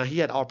 fault. Now, he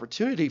had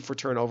opportunity for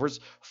turnovers.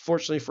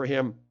 Fortunately for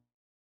him,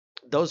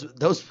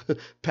 those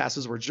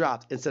passes were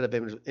dropped instead of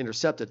being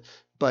intercepted.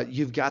 But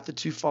you've got the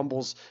two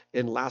fumbles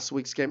in last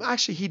week's game.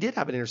 Actually, he did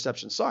have an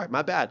interception. Sorry,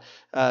 my bad.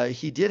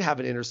 He did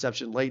have an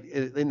interception late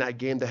in that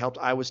game that helped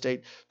Iowa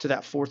State to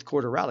that fourth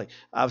quarter rally.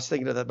 I was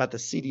thinking about the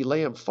CeeDee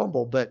Lamb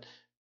fumble, but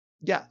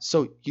yeah.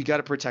 So you got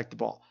to protect the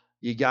ball.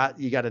 You got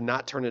to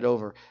not turn it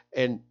over,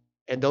 and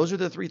those are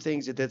the three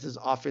things that this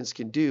offense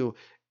can do.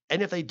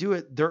 And if they do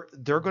it,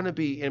 they're going to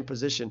be in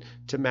position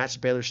to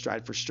match Baylor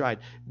stride for stride.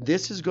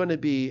 This is going to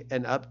be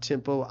an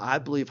up-tempo, I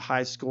believe,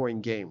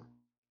 high-scoring game.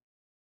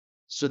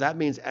 So that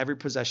means every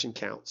possession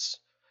counts.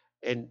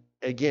 And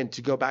again,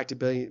 to go back to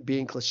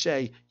being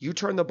cliche, you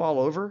turn the ball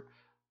over,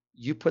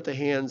 you put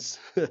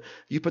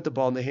the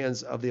ball in the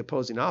hands of the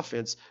opposing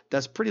offense.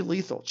 That's pretty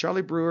lethal.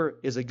 Charlie Brewer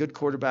is a good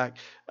quarterback.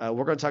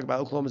 We're going to talk about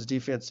Oklahoma's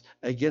defense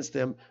against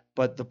them.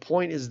 But the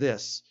point is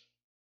this: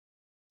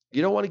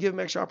 you don't want to give them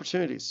extra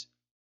opportunities.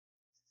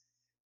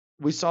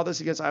 We saw this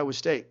against Iowa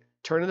State.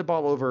 Turning the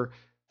ball over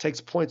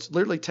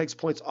literally takes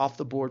points off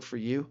the board for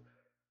you,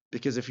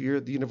 because if you're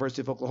at the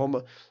University of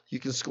Oklahoma, you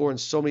can score in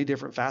so many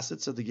different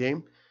facets of the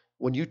game.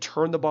 When you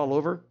turn the ball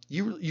over,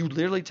 you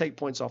literally take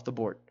points off the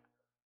board.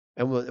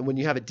 And when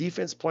you have a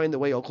defense playing the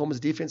way Oklahoma's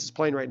defense is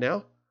playing right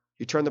now,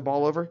 you turn the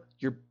ball over,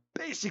 you're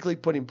basically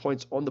putting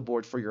points on the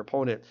board for your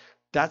opponent.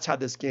 That's how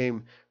this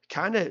game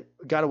kind of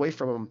got away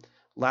from them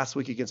last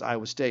week against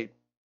Iowa State.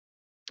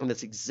 And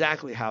that's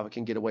exactly how it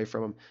can get away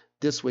from them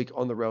this week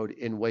on the road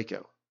in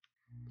Waco.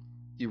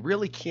 You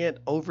really can't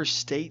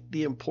overstate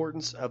the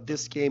importance of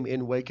this game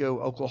in Waco.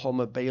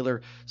 Oklahoma,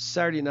 Baylor,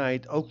 Saturday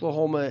night.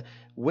 Oklahoma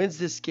wins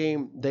this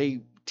game.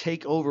 They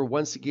take over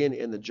once again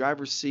in the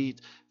driver's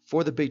seat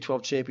for the Big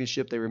 12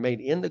 championship. They remain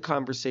in the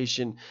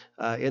conversation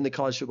in the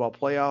college football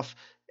playoff.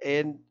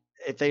 And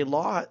if they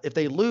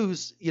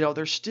lose,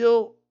 they're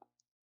still,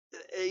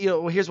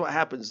 here's what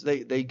happens.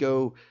 They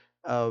go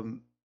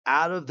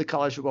out of the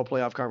college football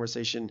playoff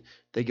conversation.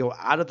 They go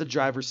out of the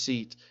driver's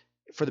seat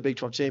for the Big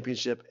 12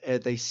 championship,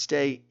 and they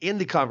stay in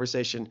the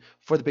conversation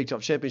for the Big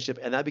 12 championship.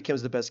 And that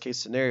becomes the best case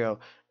scenario,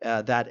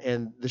 that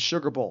and the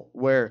Sugar Bowl,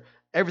 where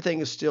everything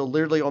is still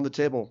literally on the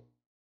table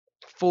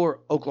for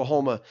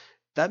Oklahoma.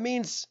 That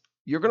means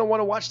you're going to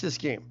want to watch this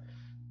game,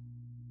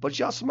 but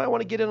you also might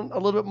want to get in a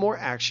little bit more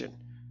action.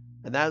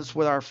 And that's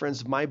where our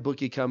friends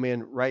MyBookie come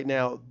in right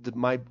now.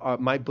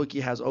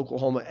 MyBookie has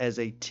Oklahoma as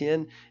a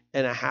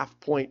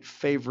 10.5-point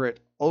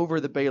favorite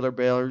over the Baylor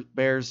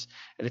Bears.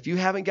 And if you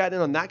haven't gotten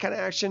in on that kind of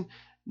action,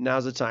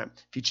 now's the time.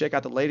 If you check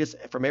out the latest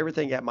from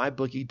everything at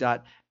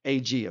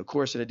mybookie.ag, of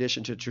course, in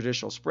addition to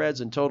traditional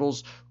spreads and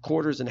totals,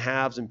 quarters and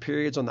halves and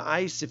periods on the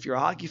ice. If you're a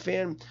hockey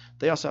fan,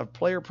 they also have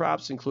player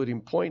props,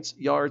 including points,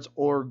 yards,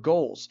 or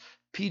goals.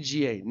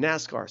 PGA,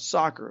 NASCAR,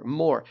 soccer,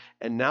 more.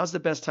 And now's the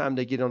best time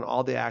to get on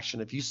all the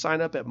action. If you sign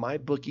up at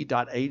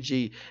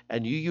mybookie.ag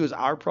and you use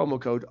our promo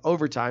code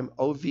OVERTIME,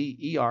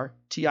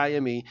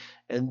 OVERTIME,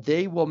 and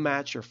they will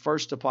match your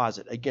first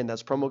deposit. Again,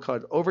 that's promo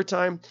code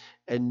OVERTIME,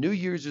 and new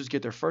users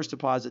get their first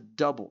deposit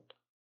doubled.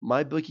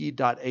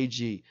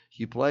 mybookie.ag.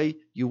 You play,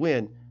 you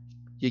win,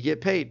 you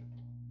get paid.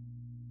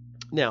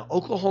 Now,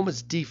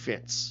 Oklahoma's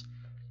defense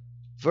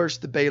versus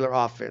the Baylor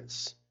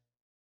offense.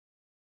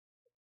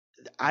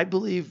 I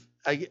believe,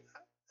 I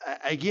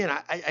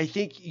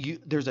think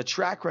there's a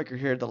track record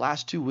here the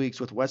last 2 weeks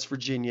with West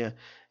Virginia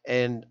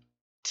and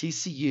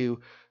TCU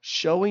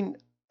showing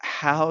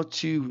how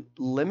to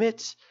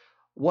limit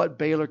what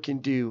Baylor can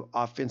do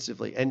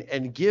offensively,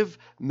 and give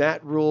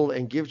Matt Rule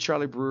and give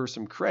Charlie Brewer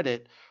some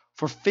credit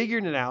for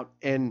figuring it out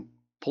and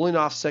pulling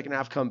off second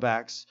half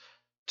comebacks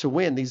to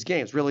win these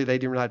games. Really, they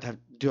didn't have to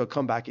do a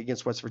comeback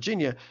against West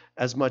Virginia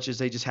as much as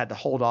they just had to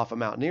hold off a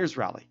Mountaineers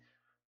rally.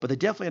 But they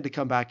definitely had to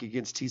come back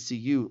against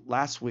TCU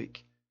last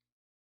week.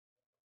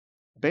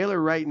 Baylor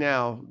right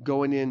now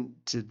going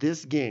into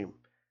this game,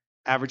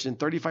 averaging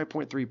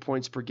 35.3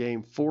 points per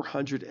game,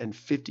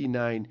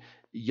 459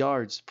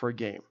 yards per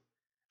game.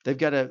 They've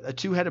got a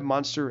two-headed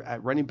monster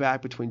at running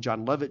back between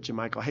John Lovett,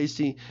 JaMycal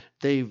Hasty.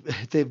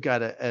 They've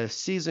got a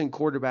seasoned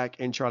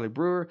quarterback in Charlie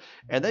Brewer,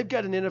 and they've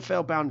got an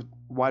NFL-bound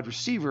wide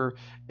receiver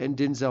in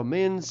Denzel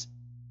Mims,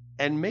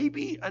 and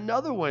maybe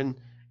another one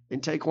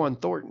in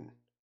Taquan Thornton.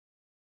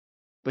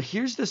 But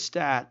here's the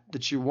stat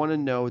that you want to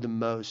know the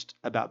most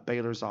about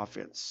Baylor's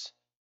offense.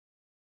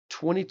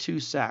 22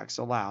 sacks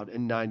allowed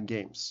in 9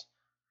 games.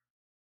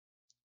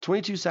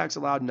 22 sacks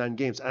allowed in 9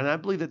 games. And I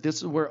believe that this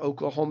is where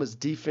Oklahoma's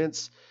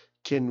defense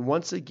can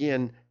once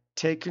again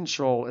take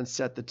control and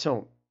set the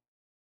tone.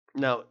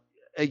 Now,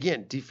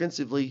 again,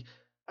 defensively,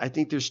 I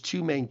think there's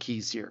 2 main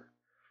keys here.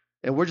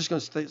 And we're just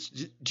going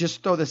to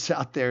just throw this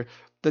out there.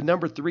 The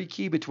number 3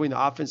 key between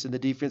the offense and the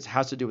defense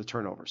has to do with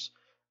turnovers.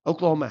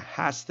 Oklahoma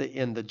has to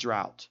end the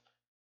drought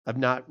of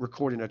not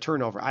recording a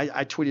turnover.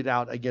 I tweeted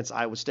out against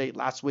Iowa State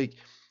last week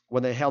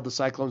when they held the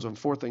Cyclones on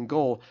 4th and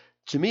goal.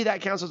 To me,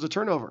 that counts as a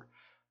turnover.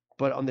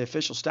 But on the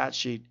official stat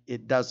sheet,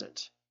 it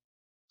doesn't.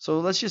 So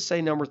let's just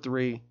say number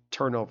 3,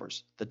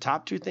 turnovers. The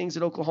top 2 things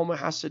that Oklahoma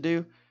has to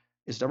do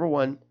is, number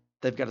 1,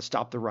 they've got to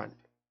stop the run.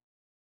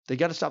 They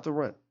got to stop the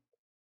run.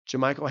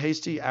 JaMycal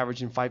Hasty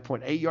averaging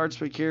 5.8 yards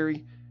per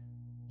carry.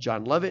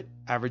 John Lovett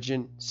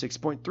averaging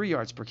 6.3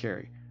 yards per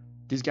carry.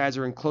 These guys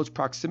are in close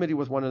proximity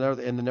with one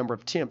another in the number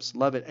of attempts.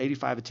 Lovett,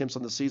 85 attempts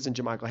on the season.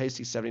 JaMycal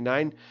Hasty,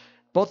 79.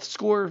 Both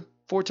score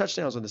 4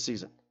 touchdowns on the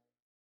season.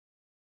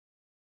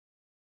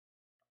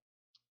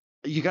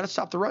 You got to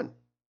stop the run.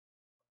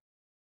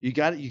 You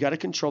got to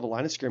control the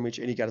line of scrimmage,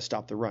 and you got to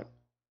stop the run.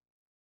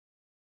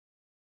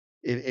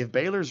 If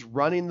Baylor's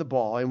running the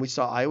ball, and we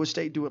saw Iowa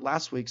State do it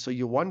last week, so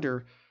you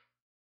wonder,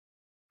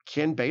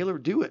 can Baylor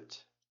do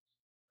it?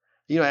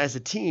 As a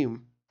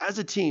team,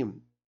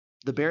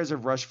 the Bears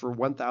have rushed for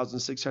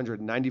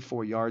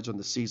 1,694 yards on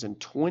the season,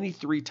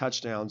 23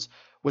 touchdowns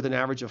with an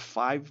average of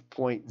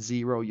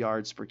 5.0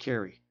 yards per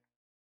carry.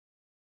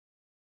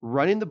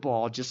 Running the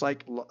ball, just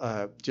like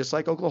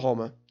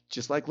Oklahoma,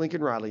 just like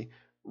Lincoln Riley,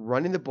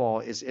 running the ball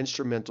is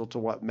instrumental to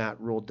what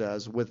Matt Rule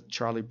does with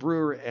Charlie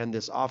Brewer and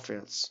this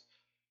offense.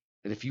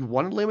 And if you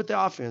want to limit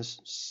the offense,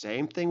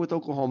 same thing with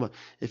Oklahoma.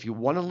 If you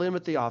want to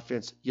limit the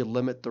offense, you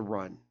limit the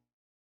run.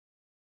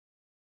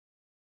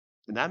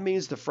 And that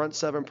means the front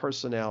 7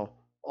 personnel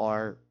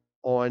are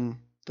on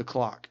the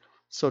clock,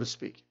 so to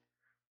speak.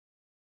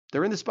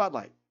 They're in the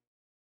spotlight.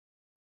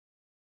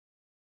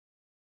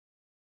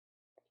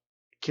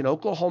 Can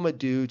Oklahoma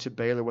do to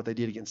Baylor what they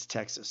did against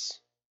Texas?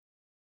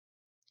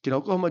 Can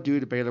Oklahoma do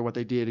to Baylor what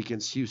they did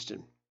against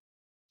Houston?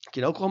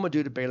 Can Oklahoma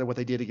do to Baylor what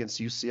they did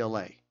against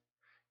UCLA?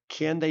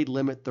 Can they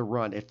limit the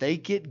run? If they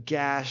get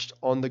gashed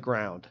on the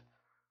ground,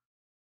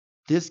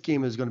 this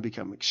game is going to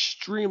become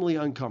extremely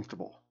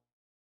uncomfortable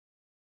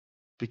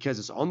because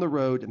it's on the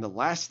road, and the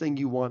last thing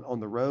you want on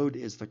the road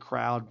is the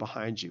crowd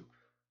behind you.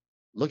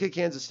 Look at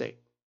Kansas State.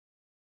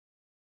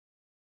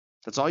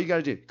 That's all you got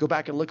to do. Go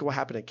back and look at what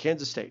happened at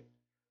Kansas State.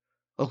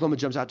 Oklahoma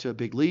jumps out to a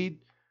big lead.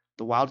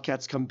 The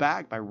Wildcats come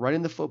back by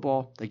running the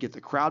football. They get the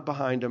crowd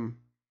behind them.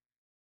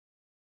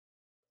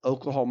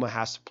 Oklahoma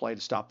has to play to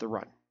stop the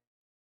run.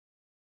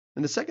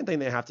 And the second thing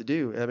they have to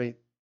do,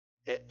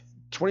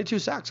 22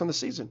 sacks on the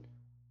season.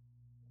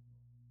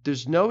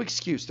 There's no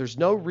excuse. There's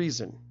no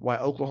reason why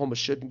Oklahoma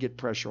shouldn't get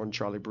pressure on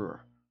Charlie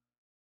Brewer.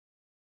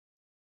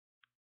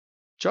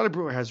 Charlie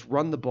Brewer has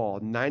run the ball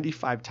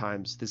 95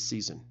 times this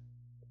season.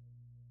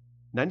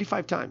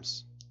 95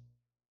 times.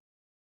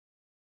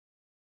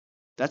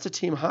 That's a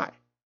team high.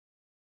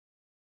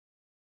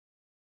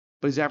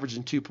 But he's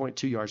averaging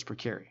 2.2 yards per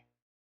carry.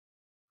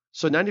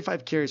 So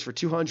 95 carries for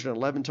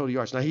 211 total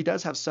yards. Now, he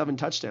does have 7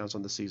 touchdowns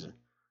on the season,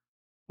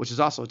 which is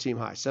also a team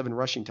high, 7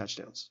 rushing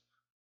touchdowns.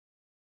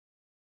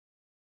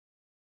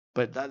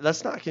 But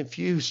let's not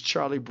confuse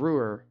Charlie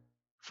Brewer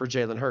for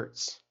Jalen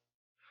Hurts.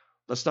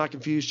 Let's not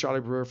confuse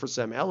Charlie Brewer for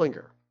Sam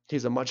Ehlinger.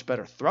 He's a much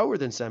better thrower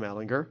than Sam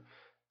Ehlinger,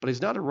 but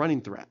he's not a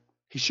running threat.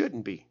 He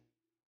shouldn't be.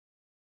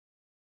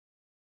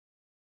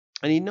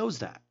 And he knows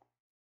that.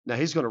 Now,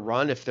 he's going to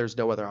run if there's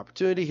no other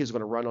opportunity. He's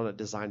going to run on a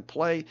designed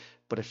play.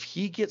 But if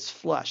he gets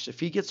flushed, if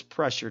he gets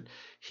pressured,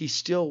 he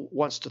still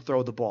wants to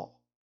throw the ball.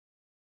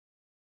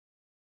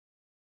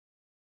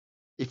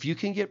 If you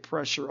can get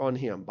pressure on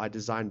him by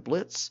design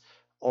blitz,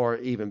 or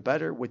even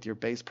better with your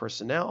base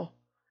personnel,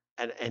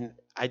 and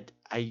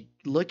I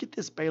look at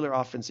this Baylor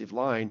offensive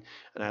line,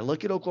 and I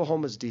look at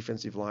Oklahoma's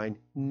defensive line.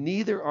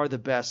 Neither are the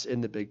best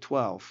in the Big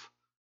 12.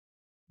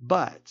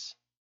 But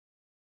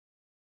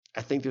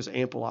I think there's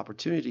ample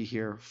opportunity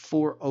here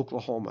for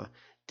Oklahoma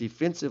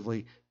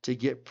defensively to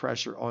get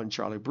pressure on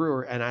Charlie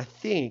Brewer. And I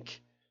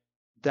think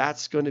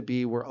that's going to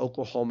be where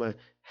Oklahoma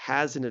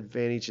has an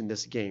advantage in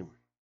this game.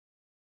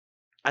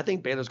 I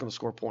think Baylor's going to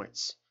score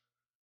points.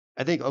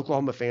 I think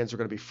Oklahoma fans are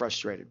going to be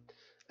frustrated.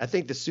 I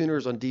think the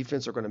Sooners on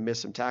defense are going to miss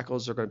some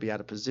tackles. They're going to be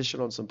out of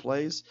position on some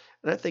plays.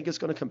 And I think it's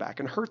going to come back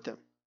and hurt them.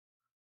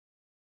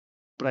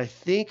 But I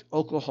think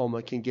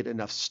Oklahoma can get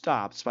enough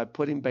stops by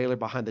putting Baylor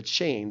behind the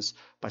chains,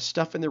 by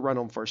stuffing the run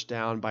on first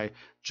down, by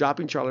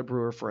dropping Charlie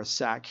Brewer for a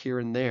sack here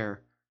and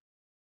there,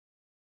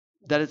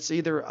 that it's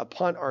either a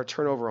punt or a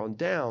turnover on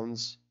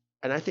downs.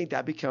 And I think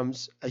that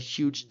becomes a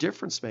huge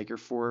difference maker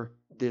for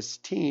this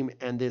team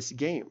and this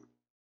game.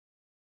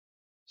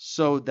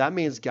 So that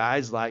means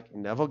guys like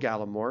Neville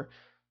Gallimore.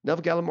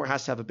 Neville Gallimore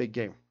has to have a big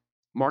game.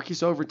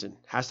 Marquise Overton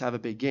has to have a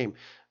big game.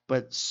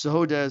 But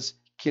so does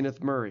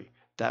Kenneth Murray.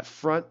 That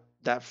front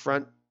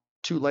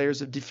two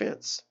layers of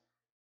defense.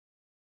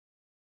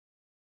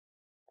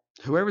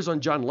 Whoever's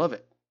on John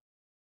Lovett,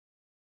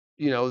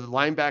 the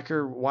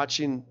linebacker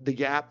watching the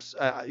gaps,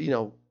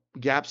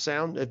 gap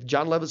sound. If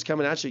John Lovett's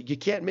coming at you, you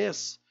can't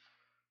miss.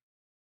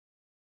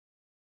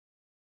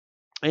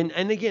 And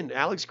again,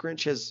 Alex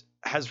Grinch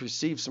has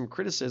received some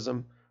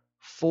criticism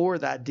for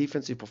that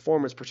defensive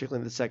performance,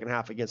 particularly in the second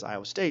half against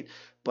Iowa State.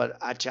 But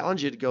I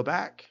challenge you to go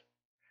back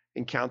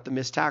and count the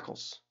missed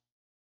tackles.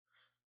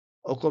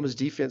 Oklahoma's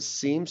defense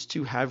seems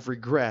to have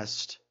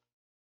regressed.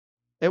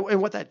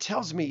 And what that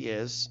tells me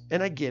is,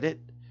 and I get it,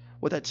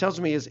 what that tells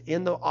me is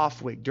in the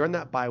off week, during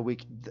that bye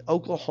week,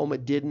 Oklahoma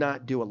did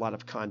not do a lot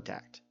of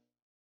contact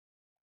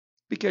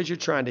because you're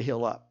trying to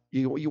heal up.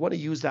 You want to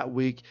use that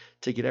week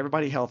to get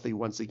everybody healthy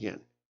once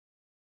again.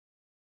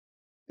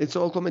 And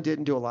so Oklahoma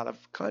didn't do a lot of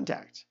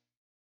contact.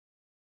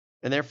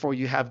 And therefore,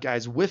 you have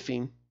guys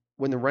whiffing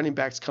when the running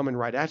back's coming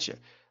right at you.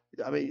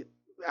 I mean,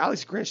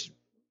 Alex Grinch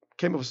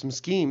came up with some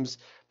schemes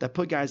that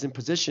put guys in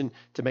position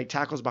to make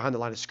tackles behind the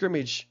line of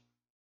scrimmage,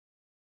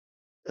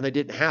 and they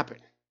didn't happen.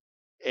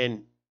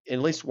 And in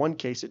at least one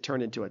case, it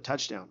turned into a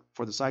touchdown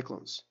for the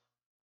Cyclones.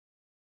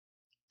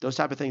 Those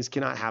type of things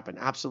cannot happen.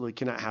 Absolutely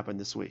cannot happen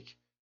this week.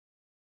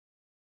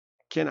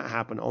 Cannot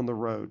happen on the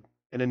road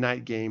in a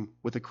night game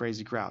with a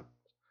crazy crowd.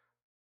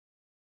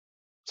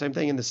 Same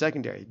thing in the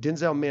secondary.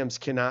 Denzel Mims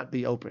cannot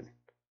be open.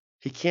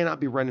 He cannot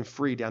be running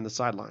free down the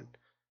sideline.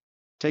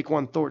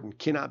 Taquan Thornton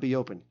cannot be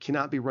open,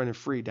 cannot be running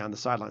free down the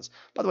sidelines.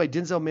 By the way,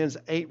 Denzel Mims,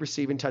 8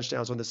 receiving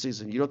touchdowns on the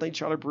season. You don't think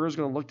Charlie Brewer is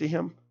going to look to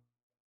him?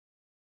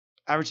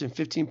 Averaging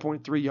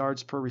 15.3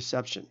 yards per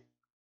reception.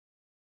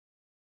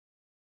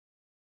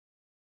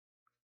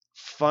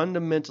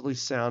 Fundamentally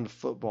sound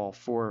football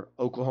for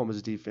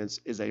Oklahoma's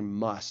defense is a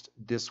must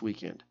this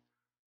weekend.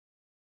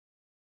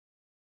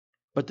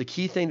 But the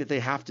key thing that they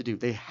have to do,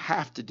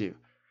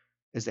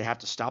 is they have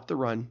to stop the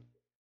run,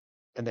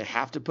 and they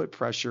have to put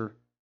pressure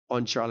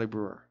on Charlie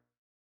Brewer.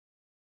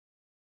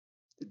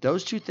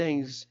 Those two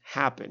things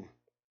happen.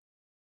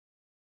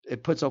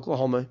 It puts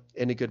Oklahoma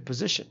in a good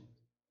position.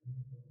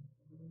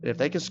 If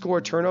they can score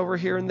a turnover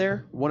here and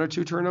there, 1 or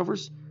 2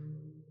 turnovers,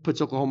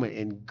 puts Oklahoma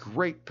in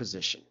great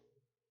position.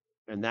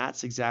 And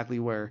that's exactly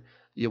where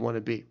you want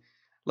to be.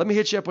 Let me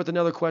hit you up with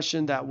another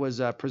question that was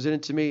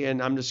presented to me,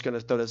 and I'm just going to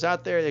throw this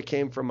out there. It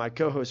came from my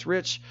co-host,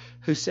 Rich,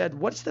 who said,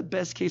 what's the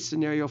best case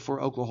scenario for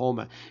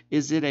Oklahoma?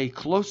 Is it a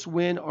close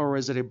win or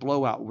is it a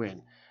blowout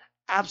win?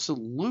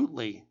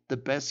 Absolutely, the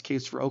best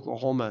case for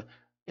Oklahoma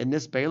in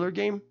this Baylor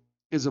game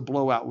is a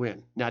blowout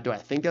win. Now, do I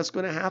think that's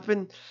going to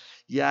happen?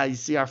 Yeah, you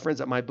see our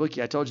friends at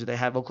MyBookie. I told you they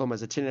have Oklahoma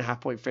as a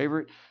 10.5-point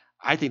favorite.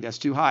 I think that's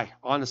too high,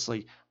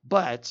 honestly.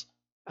 But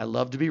I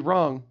love to be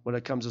wrong when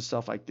it comes to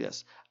stuff like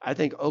this. I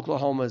think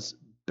Oklahoma's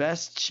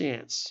best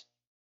chance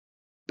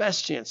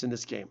in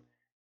this game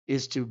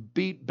is to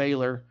beat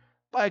Baylor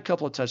by a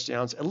couple of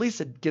touchdowns, at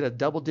least get a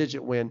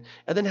double-digit win,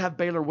 and then have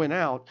Baylor win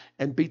out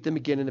and beat them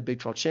again in the Big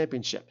 12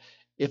 championship.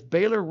 If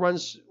Baylor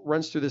runs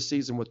through the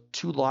season with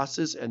 2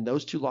 losses, and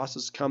those 2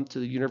 losses come to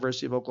the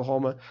University of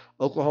Oklahoma,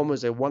 Oklahoma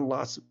is a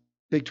 1-loss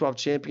Big 12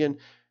 champion,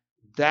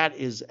 that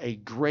is a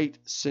great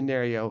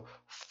scenario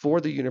for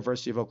the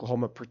University of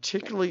Oklahoma,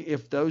 particularly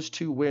if those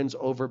 2 wins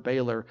over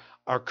Baylor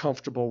are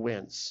comfortable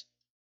wins.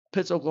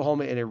 Puts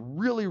Oklahoma in a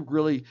really,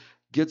 really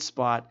good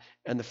spot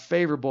and the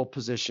favorable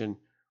position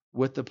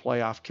with the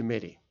playoff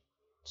committee.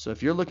 So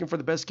if you're looking for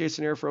the best case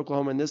scenario for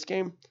Oklahoma in this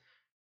game,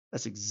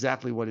 that's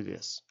exactly what it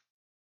is.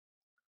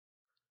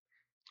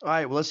 All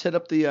right, well, let's hit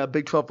up the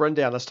Big 12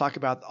 rundown. Let's talk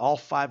about all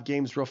 5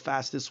 games real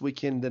fast this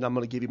weekend. Then I'm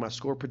going to give you my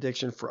score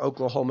prediction for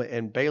Oklahoma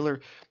and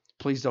Baylor.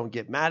 Please don't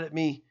get mad at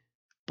me,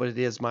 but it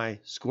is my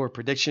score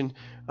prediction.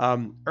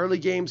 Early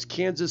games,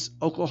 Kansas,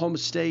 Oklahoma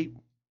State.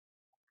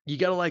 You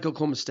got to like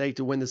Oklahoma State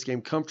to win this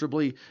game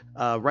comfortably.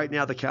 Right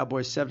now, the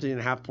Cowboys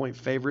 17.5-point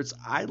favorites.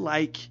 I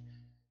like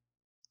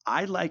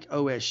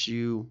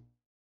OSU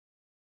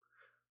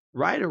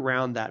right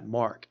around that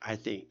mark, I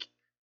think.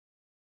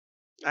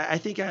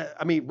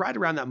 I mean, right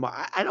around that mark.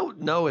 I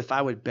don't know if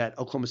I would bet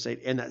Oklahoma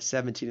State in that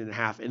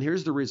 17.5. And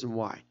here's the reason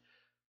why.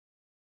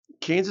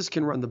 Kansas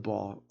can run the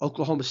ball.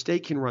 Oklahoma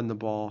State can run the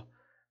ball.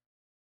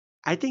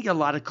 I think a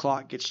lot of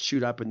clock gets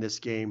chewed up in this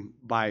game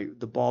by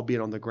the ball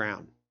being on the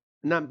ground.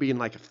 Not being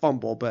like a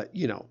fumble, but,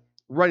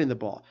 running the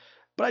ball.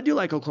 But I do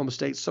like Oklahoma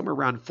State somewhere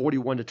around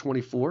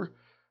 41-24.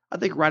 I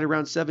think right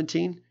around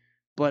 17,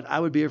 but I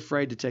would be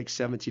afraid to take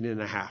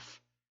 17.5.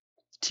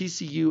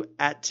 TCU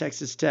at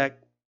Texas Tech.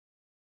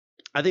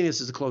 I think this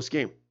is a close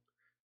game.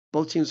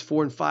 Both teams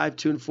 4-5,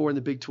 2-4 in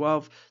the Big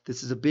 12.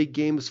 This is a big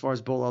game as far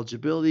as bowl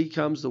eligibility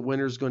comes. The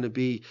winner is going to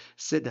be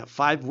sitting at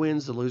 5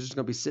 wins. The loser is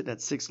going to be sitting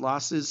at 6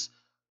 losses.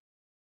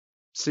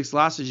 6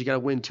 losses, you got to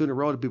win 2 in a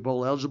row to be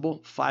bowl eligible.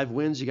 5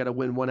 wins, you got to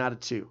win 1 out of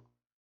 2.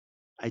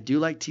 I do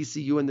like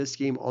TCU in this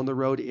game on the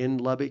road in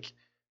Lubbock,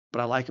 but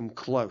I like them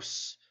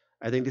close.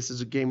 I think this is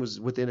a game was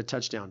within a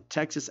touchdown.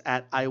 Texas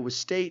at Iowa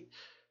State.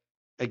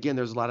 Again,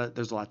 there's a lot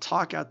of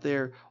talk out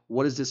there.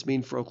 What does this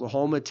mean for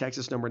Oklahoma?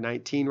 Texas number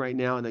 19 right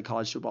now in the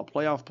college football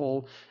playoff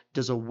poll.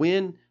 Does a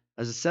win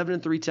as a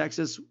 7-3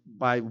 Texas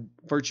by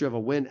virtue of a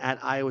win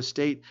at Iowa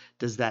State,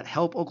 does that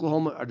help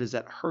Oklahoma or does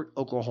that hurt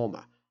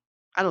Oklahoma?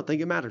 I don't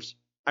think it matters.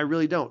 I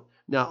really don't.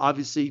 Now,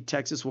 obviously,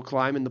 Texas will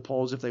climb in the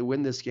polls if they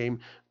win this game,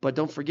 but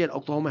don't forget,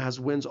 Oklahoma has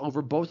wins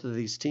over both of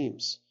these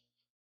teams.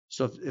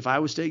 So if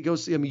Iowa State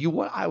goes, you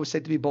want Iowa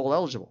State to be bowl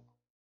eligible.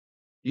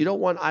 You don't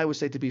want Iowa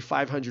State to be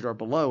 500 or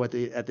below at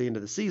the end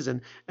of the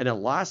season, and a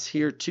loss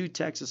here to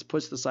Texas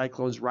puts the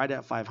Cyclones right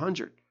at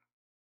 500.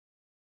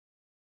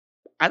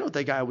 I don't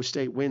think Iowa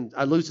State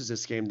loses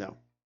this game though.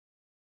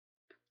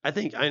 I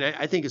think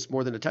it's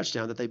more than a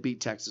touchdown that they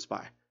beat Texas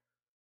by.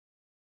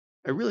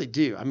 I really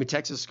do. I mean,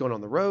 Texas is going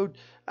on the road.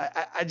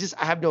 I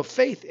have no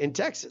faith in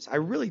Texas. I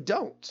really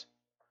don't.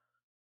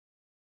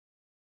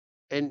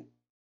 And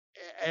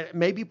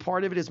maybe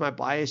part of it is my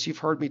bias. You've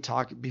heard me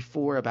talk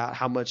before about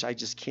how much I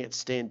just can't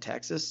stand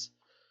Texas.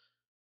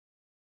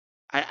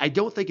 I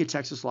don't think a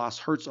Texas loss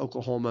hurts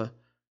Oklahoma.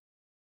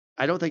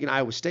 I don't think an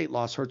Iowa State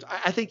loss hurts.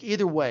 I think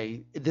either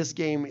way, this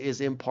game is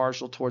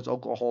impartial towards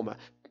Oklahoma.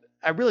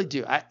 I really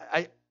do.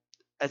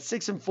 At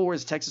 6-4,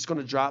 is Texas going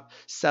to drop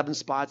 7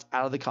 spots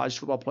out of the college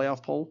football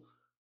playoff poll?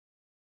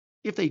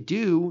 If they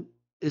do,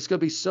 it's going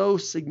to be so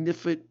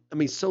significant,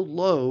 so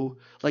low,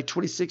 like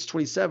 26,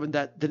 27,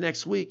 that the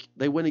next week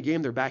they win a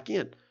game, they're back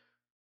in.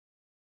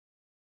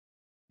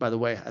 By the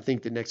way, I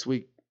think the next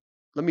week,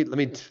 let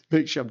me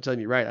make sure I'm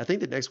telling you right. I think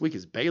the next week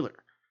is Baylor.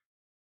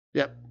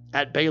 Yep,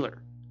 at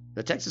Baylor.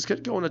 Now, Texas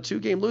could go on a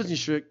 2-game losing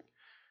streak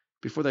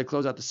before they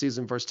close out the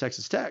season versus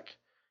Texas Tech.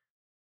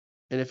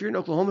 And if you're an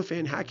Oklahoma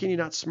fan, how can you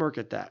not smirk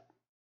at that?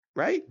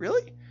 Right?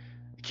 Really?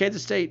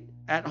 Kansas State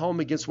at home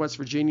against West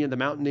Virginia. The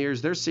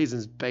Mountaineers, their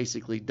season's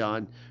basically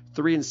done.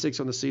 3-6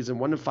 on the season,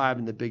 1-5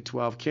 in the Big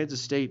 12. Kansas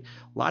State,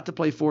 a lot to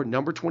play for.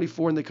 Number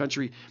 24 in the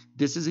country.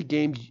 This is a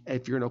game,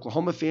 if you're an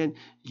Oklahoma fan,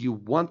 you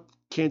want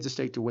Kansas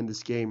State to win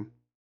this game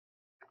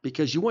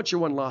because you want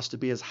your one loss to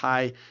be as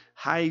high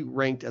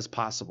ranked as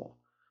possible.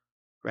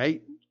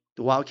 Right?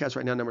 The Wildcats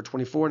right now, number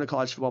 24 in the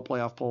college football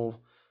playoff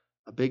poll.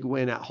 A big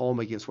win at home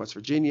against West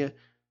Virginia.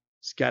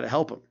 It's got to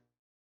help them.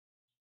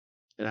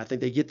 And I think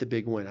they get the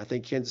big win. I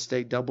think Kansas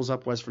State doubles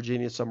up West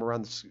Virginia somewhere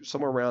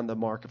around the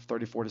mark of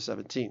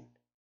 34-17.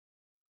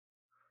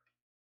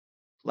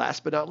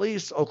 Last but not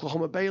least,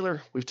 Oklahoma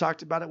Baylor. We've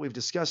talked about it. We've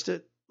discussed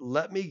it.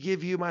 Let me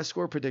give you my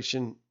score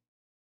prediction.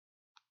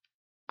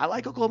 I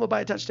like Oklahoma by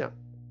a touchdown.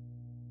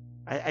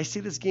 I see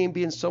this game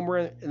being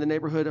somewhere in the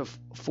neighborhood of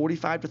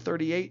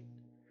 45-38.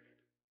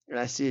 And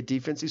I see a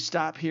defensive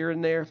stop here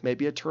and there,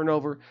 maybe a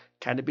turnover,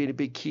 kind of being a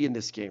big key in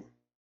this game.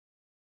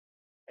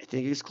 I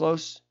think it's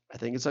close. I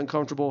think it's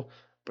uncomfortable,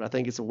 but I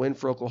think it's a win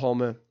for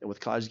Oklahoma. And with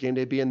College Game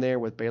Day being there,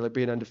 with Baylor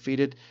being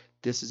undefeated,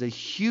 this is a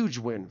huge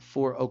win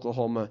for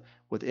Oklahoma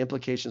with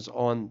implications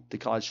on the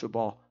college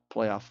football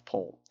playoff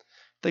poll.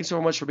 Thanks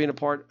so much for being a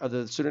part of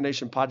the Sooner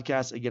Nation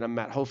podcast. Again, I'm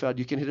Matt Hofeld.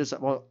 You can hit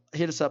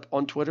us up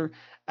on Twitter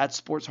at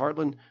Sports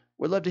Heartland.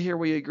 We'd love to hear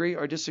where you agree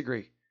or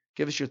disagree.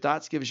 Give us your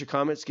thoughts, give us your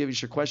comments, give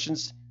us your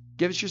questions,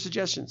 give us your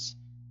suggestions.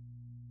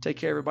 Take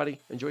care, everybody.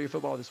 Enjoy your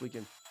football this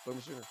weekend.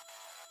 Boomer Sooner.